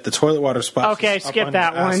a shit, the toilet water splashes Okay, up skip on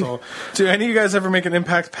that your one. asshole. Do any of you guys ever make an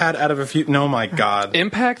impact pad out of a few? No, my God.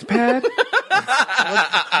 Impact pad?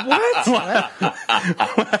 What?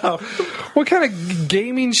 What kind of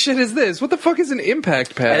gaming shit is this? What the fuck is an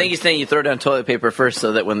impact pad? I think he's saying you throw down toilet paper first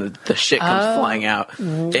so that when the shit comes flying out,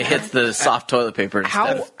 it hits the soft toilet paper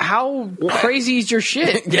instead. How crazy is your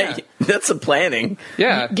shit? Yeah, that's some planning.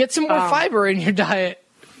 yeah. Get some more fiber in your diet.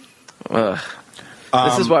 Ugh.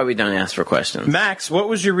 This is why we don't ask for questions. Max, what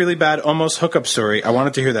was your really bad almost hookup story? I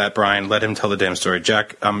wanted to hear that, Brian. Let him tell the damn story.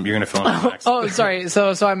 Jack, you're going to fill in for Max. Oh, sorry.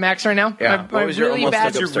 So I'm Max right now? Yeah. My What was your really almost bad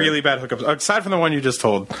What's your story? really bad hookup aside from the one you just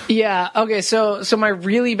told? Yeah. Okay. So my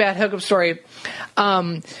really bad hookup story.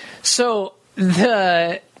 I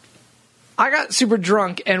got super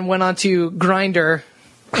drunk and went on to Grindr,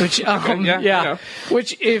 which Yeah, I know.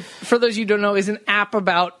 which, if for those of you who don't know, is an app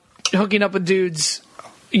about hooking up with dudes.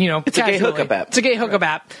 You know, It's a gay casually. hookup app. It's a gay hookup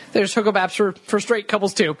app. There's hookup apps for straight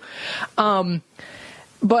couples too.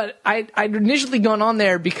 But I'd initially gone on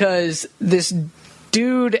there because this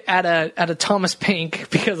dude at a Thomas Pink,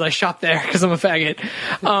 because I shop there because I'm a faggot,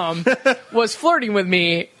 was flirting with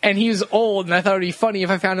me, and he was old, and I thought it'd be funny if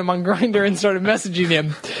I found him on Grindr and started messaging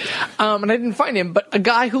him. And I didn't find him, but a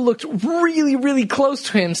guy who looked really, really close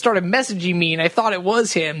to him started messaging me, and I thought it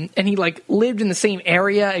was him, and he like lived in the same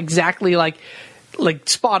area exactly like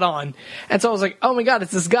spot on. And so I was like, oh my God,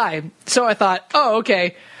 it's this guy. So I thought, oh,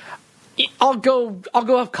 okay, I'll go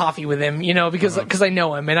have coffee with him, you know, because I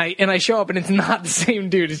know him, and I show up and it's not the same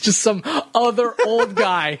dude. It's just some other old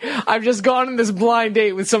guy. I've just gone on this blind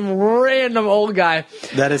date with some random old guy.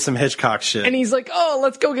 That is some Hitchcock shit. And he's like, oh,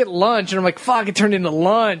 let's go get lunch. And I'm like, fuck, it turned into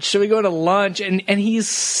lunch. Should we go to lunch? And he's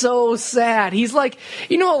so sad. He's like,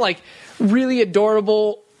 you know, like really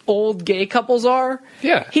adorable old gay couples are?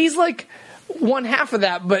 Yeah. He's like one half of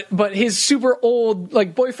that, but his super old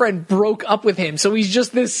like boyfriend broke up with him, so he's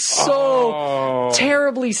just this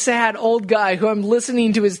terribly sad old guy who I'm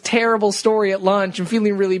listening to his terrible story at lunch and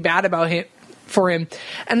feeling really bad about him for him.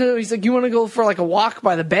 And then he's like, you want to go for like a walk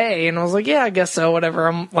by the bay? And I was like, yeah, I guess so, whatever.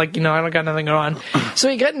 I'm like, you know, I don't got nothing going on. So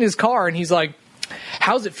he got in his car and he's like,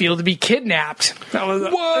 how's it feel to be kidnapped? I was, whoa!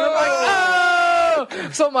 And I'm like,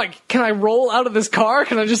 oh! So I'm like, can I roll out of this car?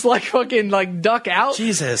 Can I just like fucking like duck out?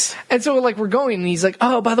 Jesus. And so like we're going, and he's like,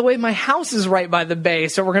 oh, by the way, my house is right by the bay,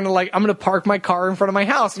 so we're gonna I'm gonna park my car in front of my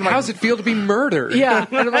house. And I'm How's like, it feel to be murdered? yeah.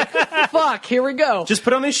 And I'm like, fuck, here we go. Just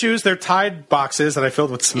put on these shoes. They're Tide boxes that I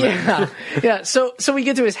filled with cement. Yeah, yeah. So we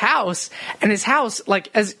get to his house, and his house,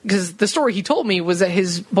 like, because the story he told me was that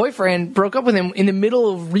his boyfriend broke up with him in the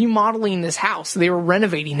middle of remodeling this house. They were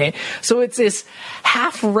renovating it, so it's this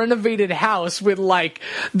half renovated house with like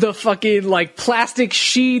the fucking like plastic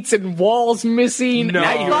sheets and walls missing. No.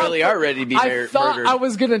 Now you really are ready to be I murdered. thought I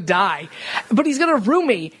was gonna die, but he's got a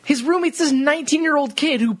roommate. His roommate's this 19-year-old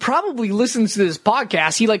kid who probably listens to this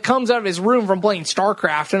podcast. He like comes out of his room from playing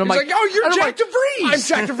StarCraft, and I'm He's like, like, "Oh, you're and I'm Jack DeVries." I'm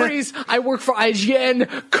Jack DeVries. I work for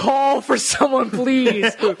IGN. Call for someone,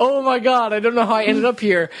 please. Oh my God, I don't know how I ended up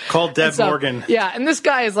here. Call Deb And so- Morgan. Yeah, and this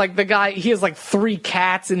guy is like the guy. He has like 3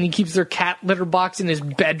 cats, and he keeps their cat litter box in his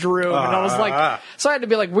bedroom. And I was like, so I had to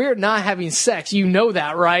be like, we're not having sex. You know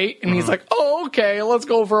that, right? And he's like, oh, okay, let's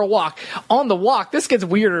go for a walk. On the walk, this gets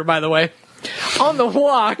weirder, by the way. On the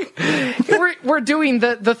walk, we're doing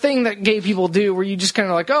the thing that gay people do where you just kind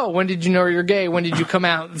of like, oh, when did you know you're gay? When did you come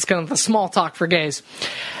out? It's kind of the small talk for gays.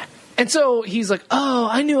 And so he's like, oh,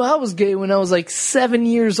 I knew I was gay when I was like 7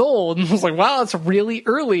 years old. And I was like, wow, that's really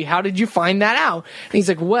early. How did you find that out? And he's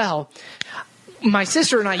like, well, my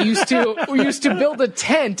sister and I used to build a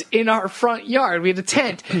tent in our front yard. We had a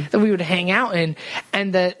tent that we would hang out in,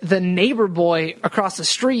 and the neighbor boy across the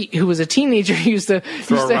street who was a teenager used to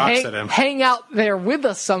hang out there with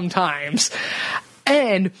us sometimes.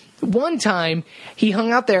 And one time he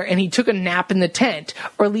hung out there and he took a nap in the tent,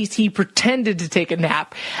 or at least he pretended to take a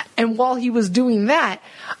nap. And while he was doing that,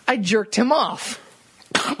 I jerked him off.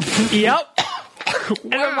 Yep.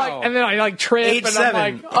 And I'm like, and then I like trip, Age and 7.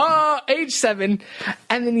 I'm like, oh, age 7.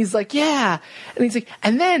 And then he's like, yeah. And he's like,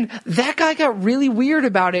 and then that guy got really weird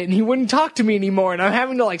about it, and he wouldn't talk to me anymore. And I'm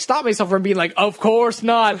having to like stop myself from being like, of course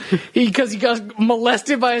not, because he got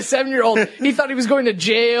molested by a 7-year-old. He thought he was going to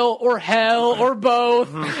jail or hell or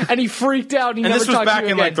both, and he freaked out. And he And never this was talked back to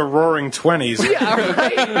me in again. like the Roaring 20s. Yeah,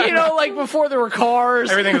 right. You know, like before there were cars.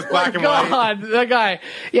 Everything was black and white. God, that guy.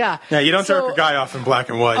 Yeah. Yeah, you don't So- jerk a guy off in black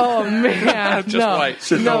and white. Oh man, Just no, white.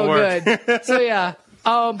 Shit no don't work. good. So yeah,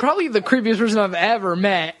 probably the creepiest person I've ever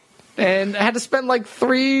met, and I had to spend like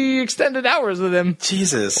 3 extended hours with him,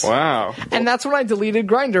 Jesus. Wow. and that's when I deleted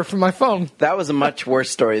Grindr from my phone. That was a much worse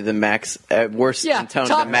story than Max. Worse Yeah, in tone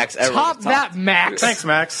top than Max ever. top was that, Max. Thanks,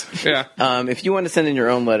 Max. Yeah. If you want to send in your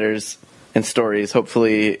own letters and stories,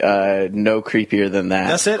 hopefully no creepier than that.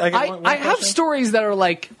 That's it? get one I have question? stories that are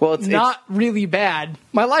like Well, it's- not really bad.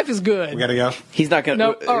 My life is good. We gotta go. He's not going to.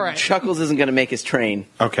 Nope, all right. Chuckles isn't going to make his train.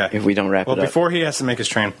 Okay. If we don't wrap Well, it up. before he has to make his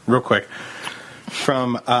train, real quick.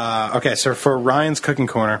 From, okay, so for Ryan's Cooking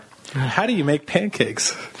Corner, how do you make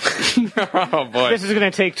pancakes? Oh boy. This is going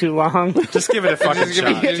to take too long. Just give it a fucking Just give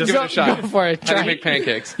it- shot. just give it a shot. Go for it. How do Try you make it.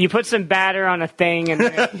 pancakes? You put some batter on a thing, and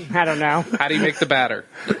I don't know. How do you make the batter?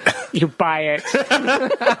 You buy it.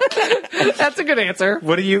 That's a good answer.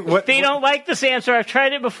 What do you, what? They don't like this answer. I've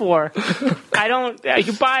tried it before. I don't.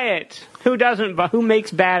 You buy it. Who doesn't? Who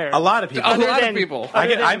makes batter? A lot of people. A Other lot than- of people.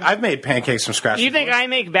 I've made pancakes from scratch. You think before. I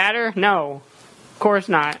make batter? No. Of course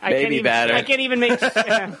not. Baby batter. I can't even make.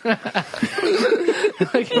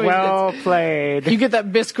 Well played. You get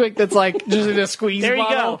that Bisquick that's like just in a squeeze There you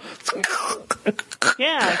bottle. go.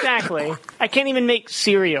 Yeah, exactly. I can't even make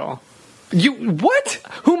cereal. You what?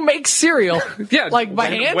 Who makes cereal? Yeah. Like by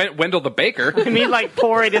hand? Wendell the baker. I mean, like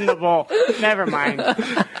pour it in the bowl. Never mind.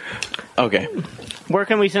 Okay. Where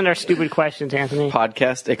can we send our stupid questions, Anthony?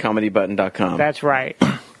 Podcast at comedybutton.com. That's right.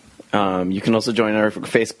 You can also join our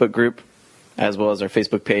Facebook group as well as our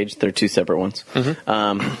Facebook page. They're two separate ones.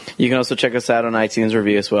 You can also check us out on iTunes,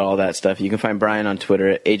 review us, all that stuff. You can find Brian on Twitter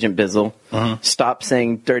at Agent Bizzle. Stop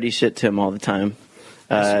saying dirty shit to him all the time.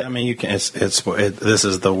 I mean, you can. This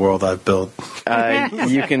is the world I've built.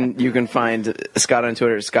 You can find Scott on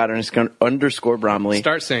Twitter at Scott_Bromley.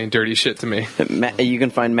 Start saying dirty shit to me. You can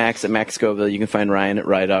find Max at Max Scoville. You can find Ryan at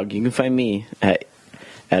Rydog. You can find me at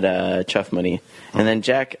Chuff Money. And then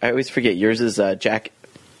Jack, I always forget. Yours is Jack.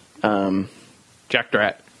 Jack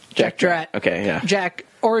Drat. Jack Drat. Okay, yeah. Jack,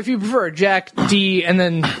 or if you prefer, Jack D and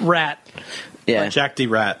then Rat. Yeah. Jack D.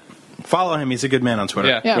 Rat. Follow him. He's a good man on Twitter.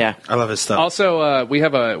 Yeah. Yeah. Yeah. I love his stuff. Also, we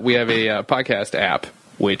have a podcast app,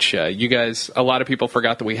 which you guys, a lot of people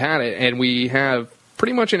forgot that we had it, and we have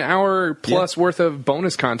pretty much an hour plus worth of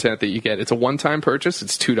bonus content that you get. It's a one-time purchase.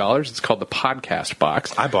 It's $2. It's called the Podcast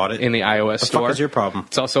Box. I bought it. in the iOS the store. fuck is your problem?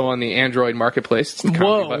 It's also on the Android Marketplace. It's the comedy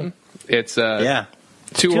Whoa. button. It's Yeah.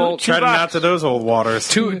 two whole Treading out to those old waters.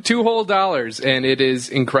 two whole dollars, and it is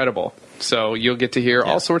incredible. So you'll get to hear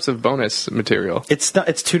all sorts of bonus material. It's not,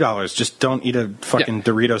 it's $2. Just don't eat a fucking Yeah.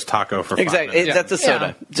 Doritos taco for 5 Exactly. minutes. That's a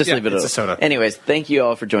soda. Just Yeah, leave it it's alone. a soda. Anyways, thank you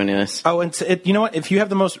all for joining us. Oh, and you know what? If you have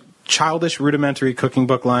the most childish, rudimentary cooking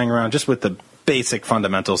book lying around, just with the basic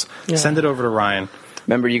fundamentals, send it over to Ryan.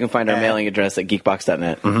 Remember, you can find our mailing address at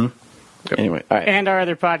geekbox.net. Anyway, all right. And our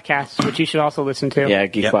other podcasts, which you should also listen to. Yeah,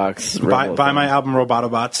 Yep. Geekbox. Buy my album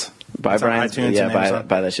Robotobots. Buy It's on Brian's. iTunes Yeah, and buy Amazon.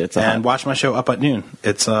 that shit. It's And on. watch my show Up at Noon.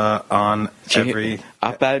 It's on every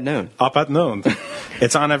Up at noon. Up at Noon.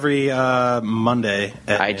 It's on every Monday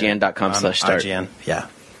at IGN.com/start. IGN. Yeah.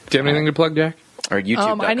 Do you have anything to plug, Jack? Or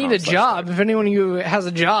YouTube. I need a job. If anyone of you has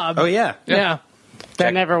a job. Oh yeah. Yeah.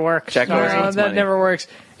 That never works. Jack Sorry. Morrison. wants that money. never works.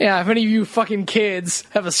 Yeah, if any of you fucking kids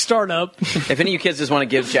have a startup, If any of you kids just want to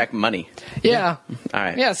give Jack money, yeah. all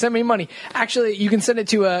right. Yeah, send me money. Actually, you can send it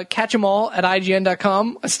to catchemall at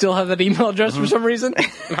IGN.com. I still have that email address for some reason.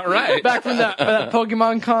 All right. Back from that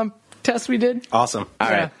Pokemon test we did. Awesome. All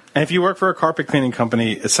right. And if you work for a carpet cleaning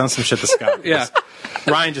company, send some shit to Scott. Yeah.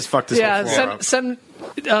 Ryan just fucked his whole floor up. Send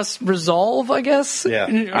us Resolve, I guess. Yeah.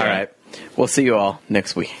 All right. We'll see you all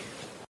next week.